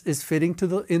as is fitting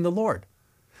in the Lord.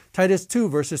 Titus 2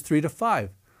 verses 3 to 5,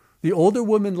 the older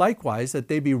women likewise, that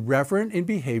they be reverent in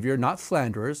behavior, not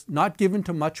slanderers, not given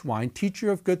to much wine,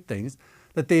 teacher of good things,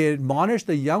 that they admonish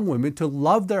the young women to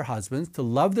love their husbands, to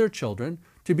love their children,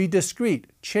 to be discreet,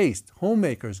 chaste,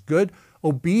 homemakers, good,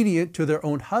 obedient to their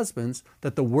own husbands,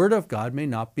 that the word of God may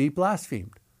not be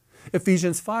blasphemed.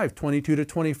 Ephesians 5, 22 to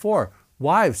 24,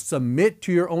 wives, submit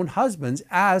to your own husbands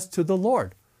as to the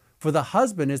Lord. For the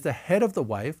husband is the head of the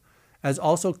wife, as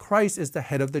also Christ is the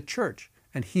head of the church,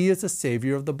 and he is the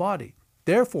Savior of the body.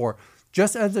 Therefore,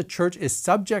 just as the church is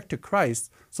subject to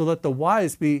Christ, so let the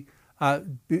wives be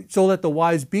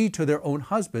to their own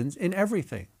husbands in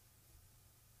everything.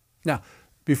 Now,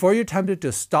 before you're tempted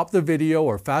to stop the video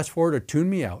or fast forward or tune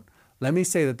me out, let me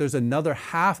say that there's another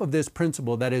half of this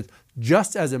principle that is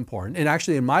just as important, and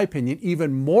actually, in my opinion,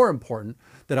 even more important,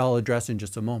 that I'll address in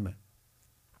just a moment.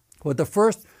 But the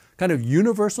first kind of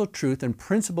universal truth and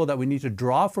principle that we need to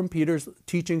draw from Peter's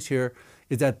teachings here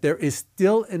is that there is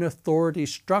still an authority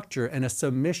structure and a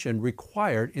submission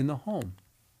required in the home.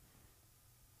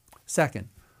 Second,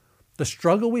 the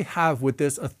struggle we have with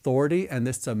this authority and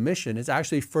this submission is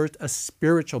actually first a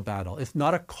spiritual battle. It's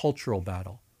not a cultural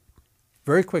battle.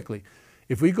 Very quickly,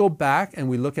 if we go back and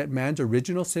we look at man's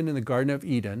original sin in the Garden of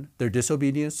Eden, their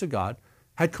disobedience to God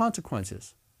had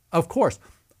consequences. Of course,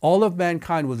 all of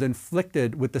mankind was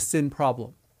inflicted with the sin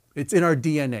problem. It's in our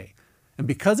DNA. And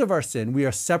because of our sin, we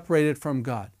are separated from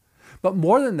God. But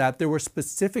more than that, there were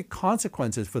specific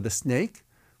consequences for the snake,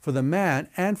 for the man,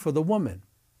 and for the woman.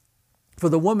 For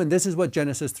the woman, this is what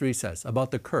Genesis 3 says about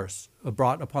the curse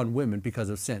brought upon women because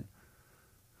of sin.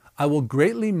 I will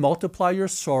greatly multiply your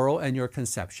sorrow and your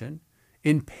conception.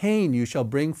 In pain you shall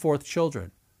bring forth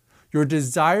children. Your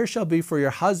desire shall be for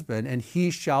your husband, and he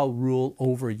shall rule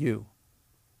over you.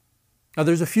 Now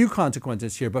there's a few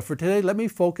consequences here, but for today, let me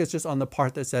focus just on the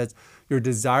part that says, your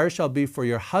desire shall be for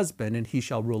your husband, and he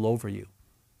shall rule over you.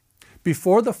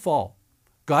 Before the fall,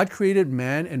 God created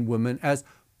man and woman as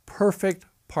perfect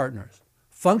partners,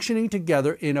 functioning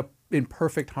together in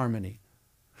perfect harmony.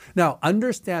 Now,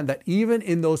 understand that even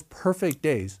in those perfect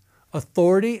days,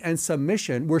 authority and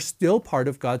submission were still part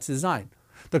of God's design.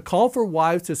 The call for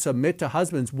wives to submit to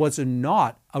husbands was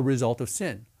not a result of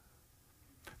sin.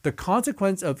 The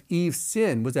consequence of Eve's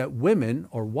sin was that women,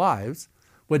 or wives,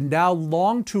 would now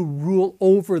long to rule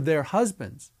over their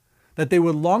husbands, that they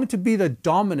would long to be the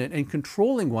dominant and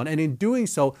controlling one, and in doing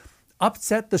so,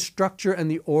 upset the structure and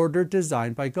the order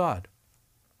designed by God.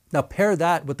 Now pair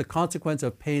that with the consequence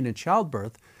of pain and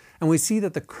childbirth, and we see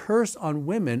that the curse on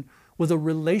women was a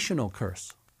relational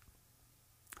curse.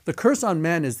 The curse on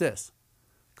man is this: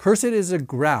 cursed is the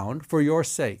ground for your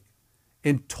sake.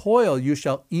 In toil you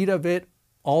shall eat of it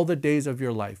all the days of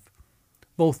your life.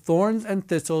 Both thorns and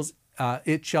thistles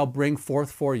it shall bring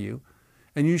forth for you,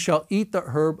 and you shall eat the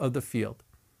herb of the field.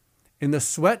 In the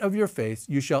sweat of your face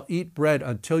you shall eat bread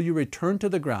until you return to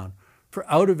the ground, for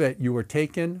out of it you were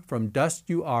taken, from dust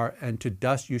you are, and to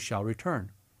dust you shall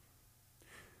return.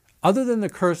 Other than the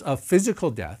curse of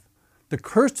physical death, the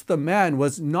curse to the man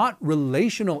was not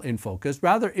relational in focus,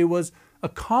 rather it was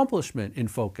accomplishment in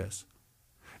focus.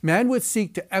 Man would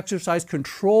seek to exercise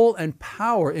control and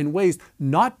power in ways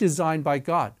not designed by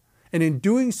God. And in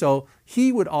doing so,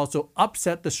 he would also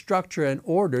upset the structure and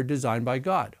order designed by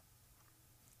God.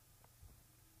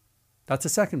 That's the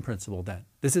second principle then.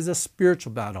 This is a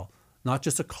spiritual battle, not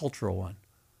just a cultural one.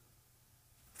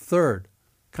 Third,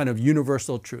 kind of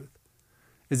universal truth,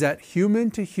 is that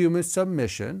human to human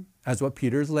submission, as what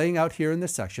Peter is laying out here in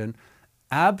this section,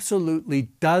 absolutely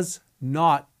does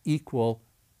not equal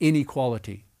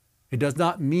inequality. It does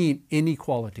not mean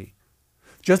inequality.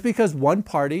 Just because one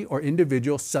party or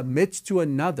individual submits to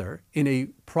another in a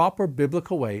proper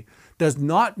biblical way does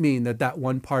not mean that that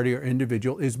one party or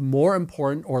individual is more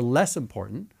important or less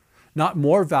important, not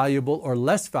more valuable or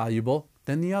less valuable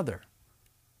than the other.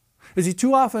 You see,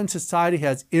 too often society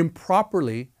has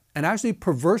improperly and actually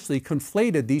perversely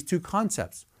conflated these two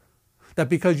concepts. That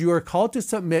because you are called to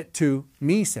submit to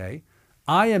me, say,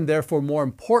 I am therefore more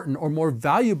important or more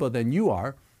valuable than you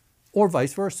are, or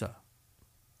vice versa.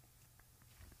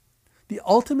 The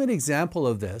ultimate example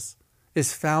of this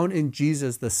is found in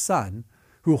Jesus the Son,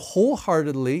 who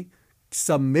wholeheartedly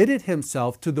submitted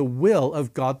himself to the will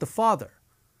of God the Father.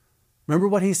 Remember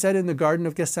what he said in the Garden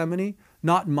of Gethsemane?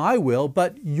 Not my will,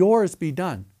 but yours be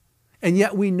done. And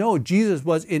yet we know Jesus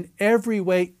was in every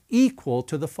way equal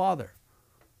to the Father.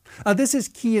 Now, this is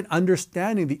key in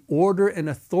understanding the order and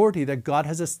authority that God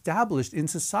has established in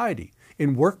society,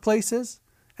 in workplaces,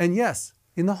 and yes,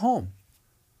 in the home.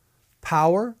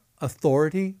 Power,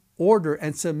 authority, order,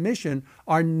 and submission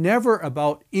are never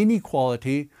about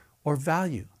inequality or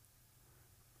value.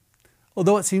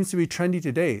 Although it seems to be trendy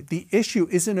today, the issue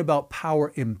isn't about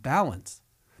power imbalance.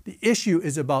 The issue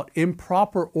is about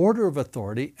improper order of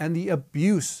authority and the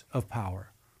abuse of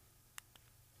power.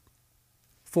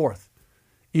 Fourth,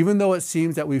 even though it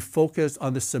seems that we focus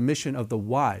on the submission of the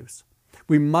wives,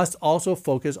 we must also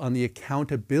focus on the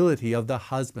accountability of the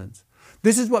husbands.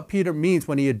 This is what Peter means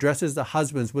when he addresses the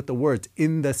husbands with the words,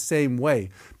 in the same way,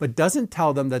 but doesn't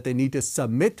tell them that they need to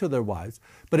submit to their wives,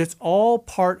 but it's all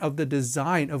part of the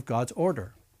design of God's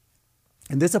order.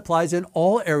 And this applies in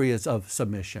all areas of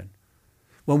submission.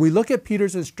 When we look at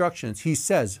Peter's instructions, he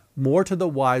says more to the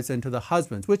wives than to the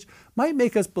husbands, which might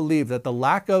make us believe that the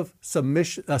lack of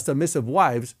submissive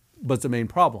wives was the main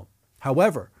problem.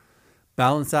 However,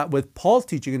 balance that with Paul's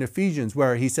teaching in Ephesians,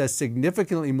 where he says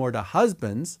significantly more to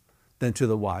husbands than to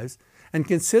the wives, and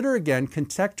consider again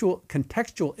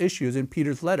contextual issues in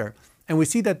Peter's letter, and we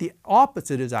see that the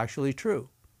opposite is actually true.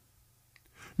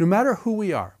 No matter who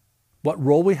we are, what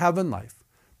role we have in life,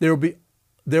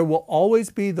 there will always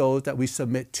be those that we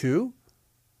submit to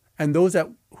and those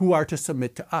who are to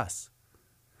submit to us.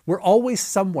 We're always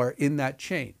somewhere in that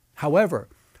chain. However,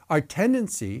 our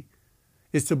tendency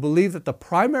is to believe that the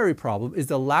primary problem is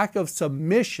the lack of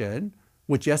submission,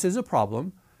 which yes is a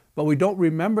problem, but we don't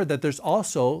remember that there's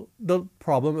also the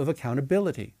problem of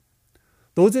accountability.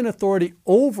 Those in authority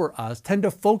over us tend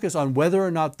to focus on whether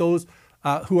or not those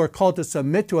who are called to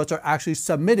submit to us are actually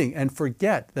submitting and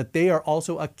forget that they are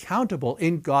also accountable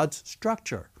in God's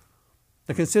structure.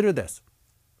 Now consider this.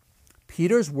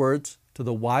 Peter's words to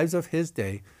the wives of his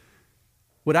day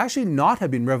would actually not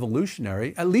have been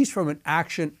revolutionary, at least from an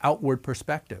action outward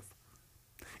perspective.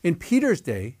 In Peter's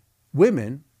day,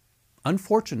 women,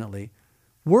 unfortunately,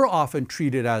 were often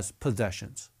treated as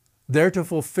possessions, there to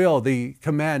fulfill the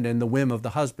command and the whim of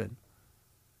the husband.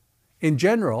 In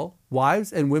general,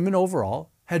 wives and women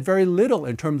overall had very little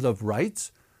in terms of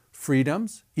rights,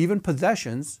 freedoms, even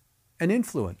possessions, and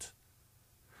influence.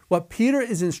 What Peter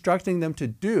is instructing them to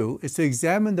do is to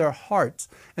examine their hearts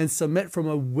and submit from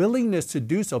a willingness to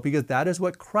do so, because that is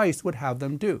what Christ would have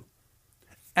them do.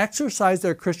 Exercise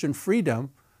their Christian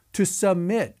freedom to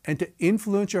submit and to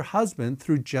influence your husband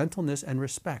through gentleness and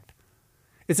respect.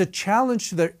 It's a challenge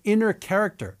to their inner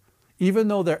character, even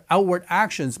though their outward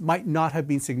actions might not have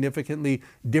been significantly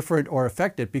different or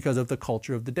affected because of the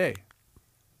culture of the day.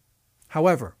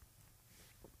 However,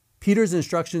 Peter's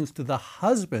instructions to the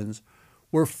husbands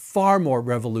were far more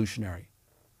revolutionary.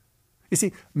 You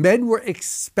see, men were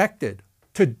expected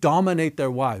to dominate their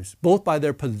wives, both by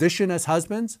their position as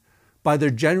husbands, by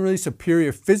their generally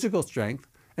superior physical strength,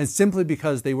 and simply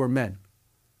because they were men.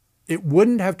 It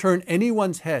wouldn't have turned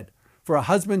anyone's head for a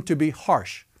husband to be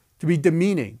harsh, to be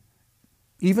demeaning,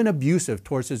 even abusive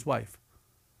towards his wife.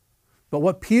 But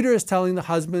what Peter is telling the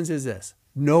husbands is this: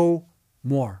 no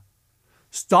more.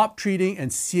 Stop treating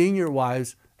and seeing your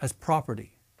wives as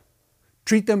property.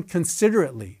 Treat them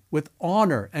considerately, with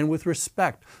honor and with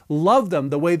respect. Love them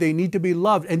the way they need to be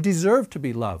loved and deserve to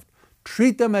be loved.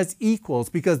 Treat them as equals,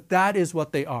 because that is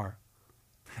what they are.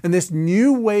 And this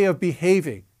new way of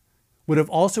behaving would have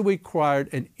also required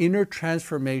an inner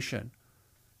transformation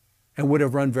and would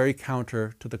have run very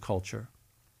counter to the culture.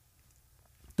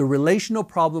 The relational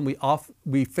problem we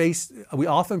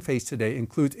often face today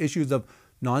includes issues of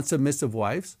non-submissive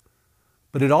wives,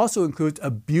 but it also includes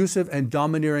abusive and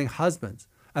domineering husbands,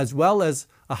 as well as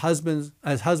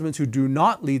husbands who do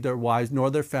not lead their wives nor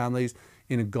their families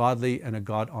in a godly and a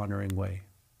God-honoring way.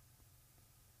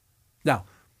 Now,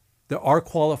 there are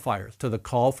qualifiers to the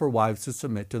call for wives to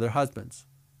submit to their husbands.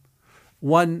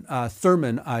 One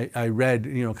sermon I read,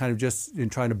 kind of just in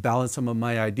trying to balance some of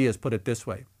my ideas, put it this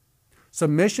way: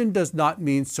 submission does not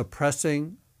mean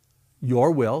suppressing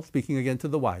your will, speaking again to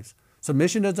the wives.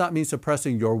 Submission does not mean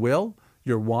suppressing your will,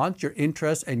 your wants, your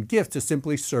interests, and gifts to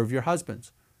simply serve your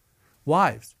husbands.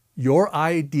 Wives, your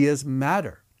ideas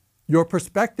matter, your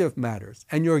perspective matters,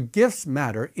 and your gifts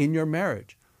matter in your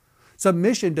marriage.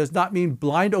 Submission does not mean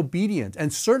blind obedience,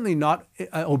 and certainly not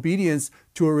obedience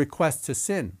to a request to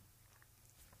sin.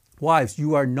 Wives,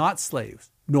 you are not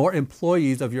slaves, nor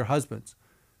employees of your husbands.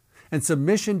 And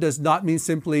submission does not mean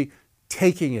simply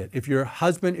taking it if your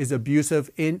husband is abusive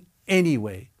in any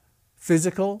way: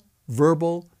 physical,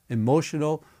 verbal,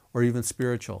 emotional, or even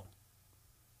spiritual.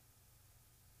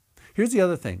 Here's the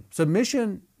other thing.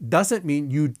 Submission doesn't mean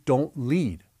you don't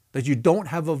lead, that you don't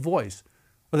have a voice,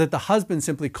 or that the husband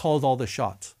simply calls all the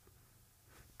shots.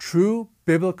 True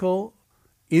biblical,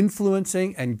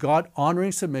 influencing, and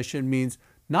God-honoring submission means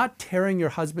not tearing your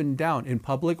husband down in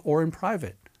public or in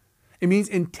private. It means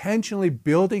intentionally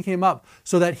building him up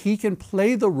so that he can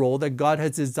play the role that God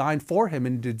has designed for him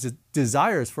and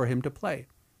desires for him to play.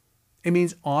 It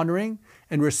means honoring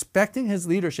and respecting his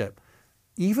leadership,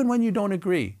 even when you don't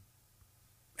agree,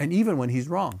 and even when he's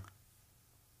wrong.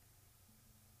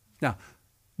 Now,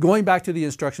 going back to the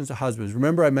instructions to husbands,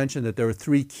 remember I mentioned that there were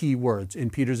 3 key words in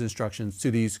Peter's instructions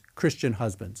to these Christian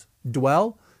husbands: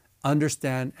 dwell,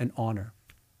 understand, and honor.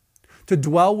 To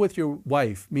dwell with your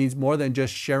wife means more than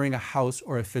just sharing a house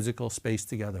or a physical space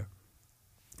together.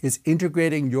 It's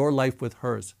integrating your life with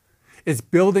hers. It's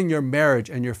building your marriage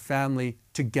and your family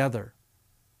together.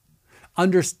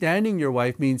 Understanding your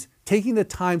wife means taking the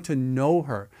time to know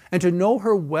her and to know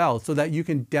her well so that you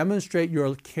can demonstrate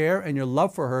your care and your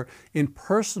love for her in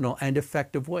personal and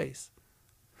effective ways.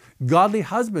 Godly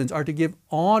husbands are to give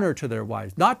honor to their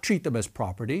wives, not treat them as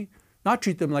property, not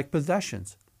treat them like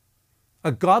possessions.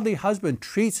 A godly husband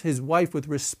treats his wife with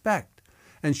respect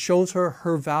and shows her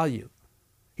her value.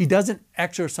 He doesn't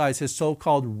exercise his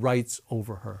so-called rights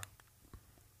over her.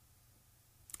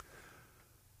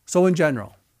 So in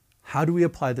general, how do we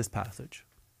apply this passage?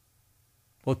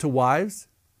 Well, to wives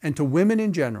and to women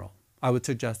in general, I would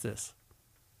suggest this: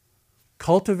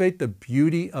 cultivate the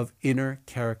beauty of inner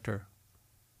character.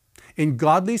 In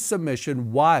godly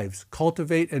submission, wives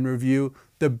cultivate and review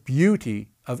the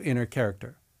beauty of inner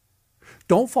character.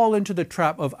 Don't fall into the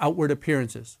trap of outward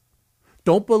appearances.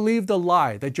 Don't believe the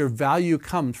lie that your value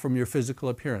comes from your physical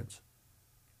appearance.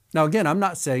 Now again, I'm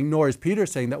not saying, nor is Peter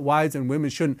saying, that wives and women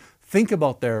shouldn't think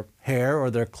about their hair or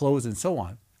their clothes and so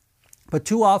on. But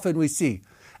too often we see,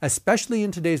 especially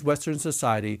in today's Western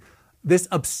society, this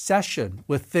obsession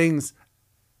with things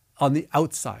on the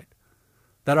outside,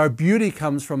 that our beauty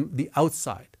comes from the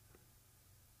outside,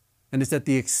 and it's at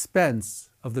the expense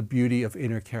of the beauty of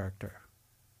inner character.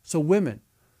 So women,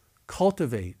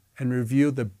 cultivate and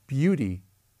review the beauty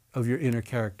of your inner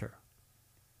character.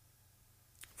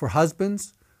 For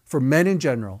husbands, for men in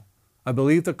general, I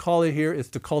believe the call here is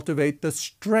to cultivate the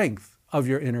strength of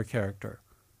your inner character.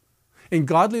 In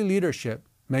godly leadership,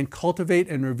 men cultivate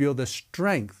and reveal the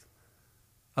strength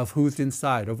of who's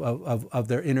inside, of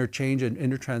their inner change and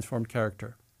inner transformed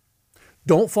character.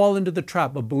 Don't fall into the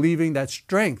trap of believing that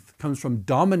strength comes from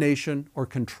domination or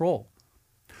control.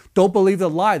 Don't believe the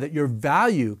lie that your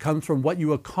value comes from what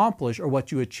you accomplish or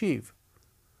what you achieve.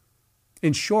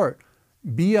 In short,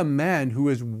 be a man who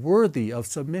is worthy of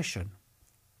submission.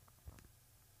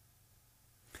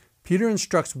 Peter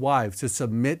instructs wives to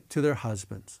submit to their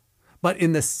husbands, but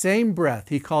in the same breath,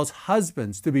 he calls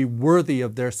husbands to be worthy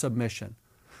of their submission.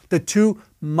 The two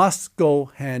must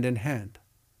go hand in hand.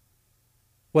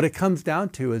 What it comes down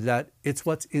to is that it's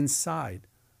what's inside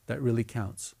that really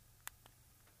counts.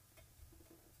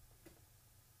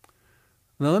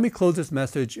 Now let me close this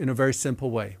message in a very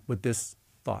simple way with this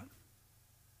thought.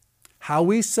 How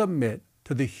we submit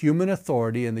to the human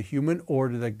authority and the human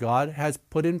order that God has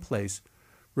put in place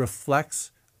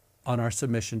reflects on our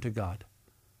submission to God.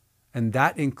 And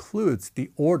that includes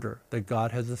the order that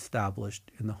God has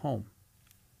established in the home.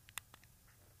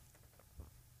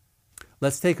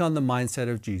 Let's take on the mindset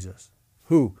of Jesus,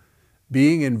 who,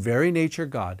 being in very nature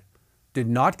God, did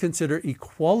not consider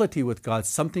equality with God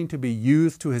something to be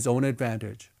used to his own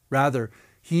advantage. Rather,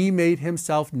 he made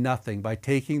himself nothing by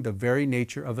taking the very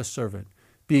nature of a servant,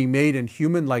 being made in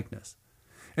human likeness.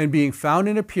 And being found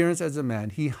in appearance as a man,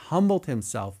 he humbled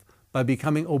himself by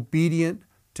becoming obedient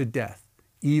to death,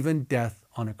 even death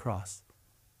on a cross.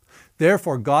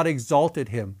 Therefore, God exalted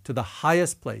him to the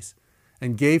highest place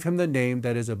and gave him the name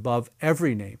that is above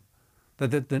every name,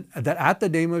 that at the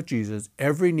name of Jesus,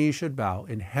 every knee should bow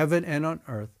in heaven and on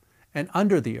earth and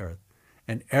under the earth,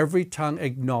 and every tongue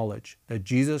acknowledge that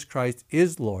Jesus Christ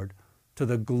is Lord, to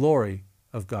the glory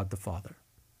of God the Father.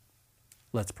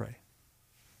 Let's pray.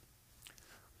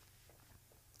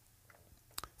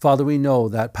 Father, we know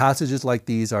that passages like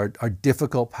these are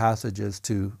difficult passages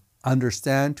to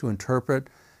understand, to interpret,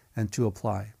 and to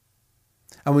apply.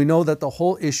 And we know that the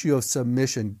whole issue of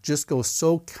submission just goes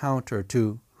so counter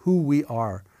to who we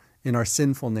are in our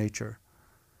sinful nature.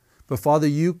 But Father,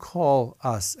 you call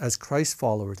us as Christ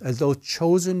followers, as those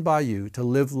chosen by you to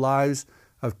live lives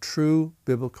of true,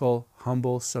 biblical,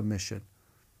 humble submission.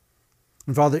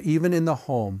 And Father, even in the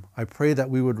home, I pray that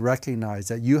we would recognize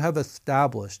that you have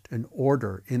established an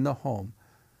order in the home,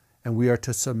 and we are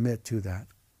to submit to that.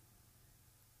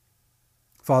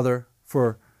 Father,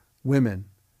 for women,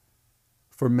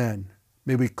 for men,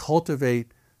 may we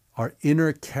cultivate our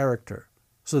inner character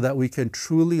so that we can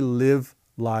truly live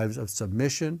lives of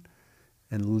submission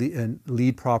and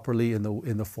lead properly in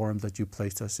the form that you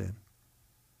placed us in.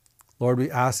 Lord, we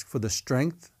ask for the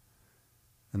strength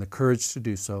and the courage to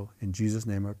do so. In Jesus'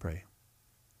 name I pray.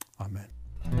 Amen.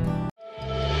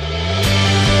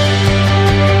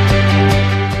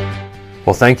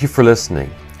 Well, thank you for listening.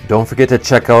 Don't forget to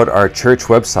check out our church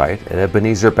website at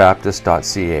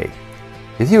ebenezerbaptist.ca.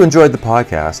 If you enjoyed the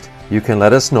podcast, you can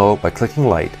let us know by clicking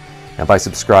like and by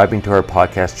subscribing to our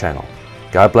podcast channel.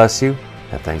 God bless you,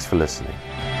 and thanks for listening.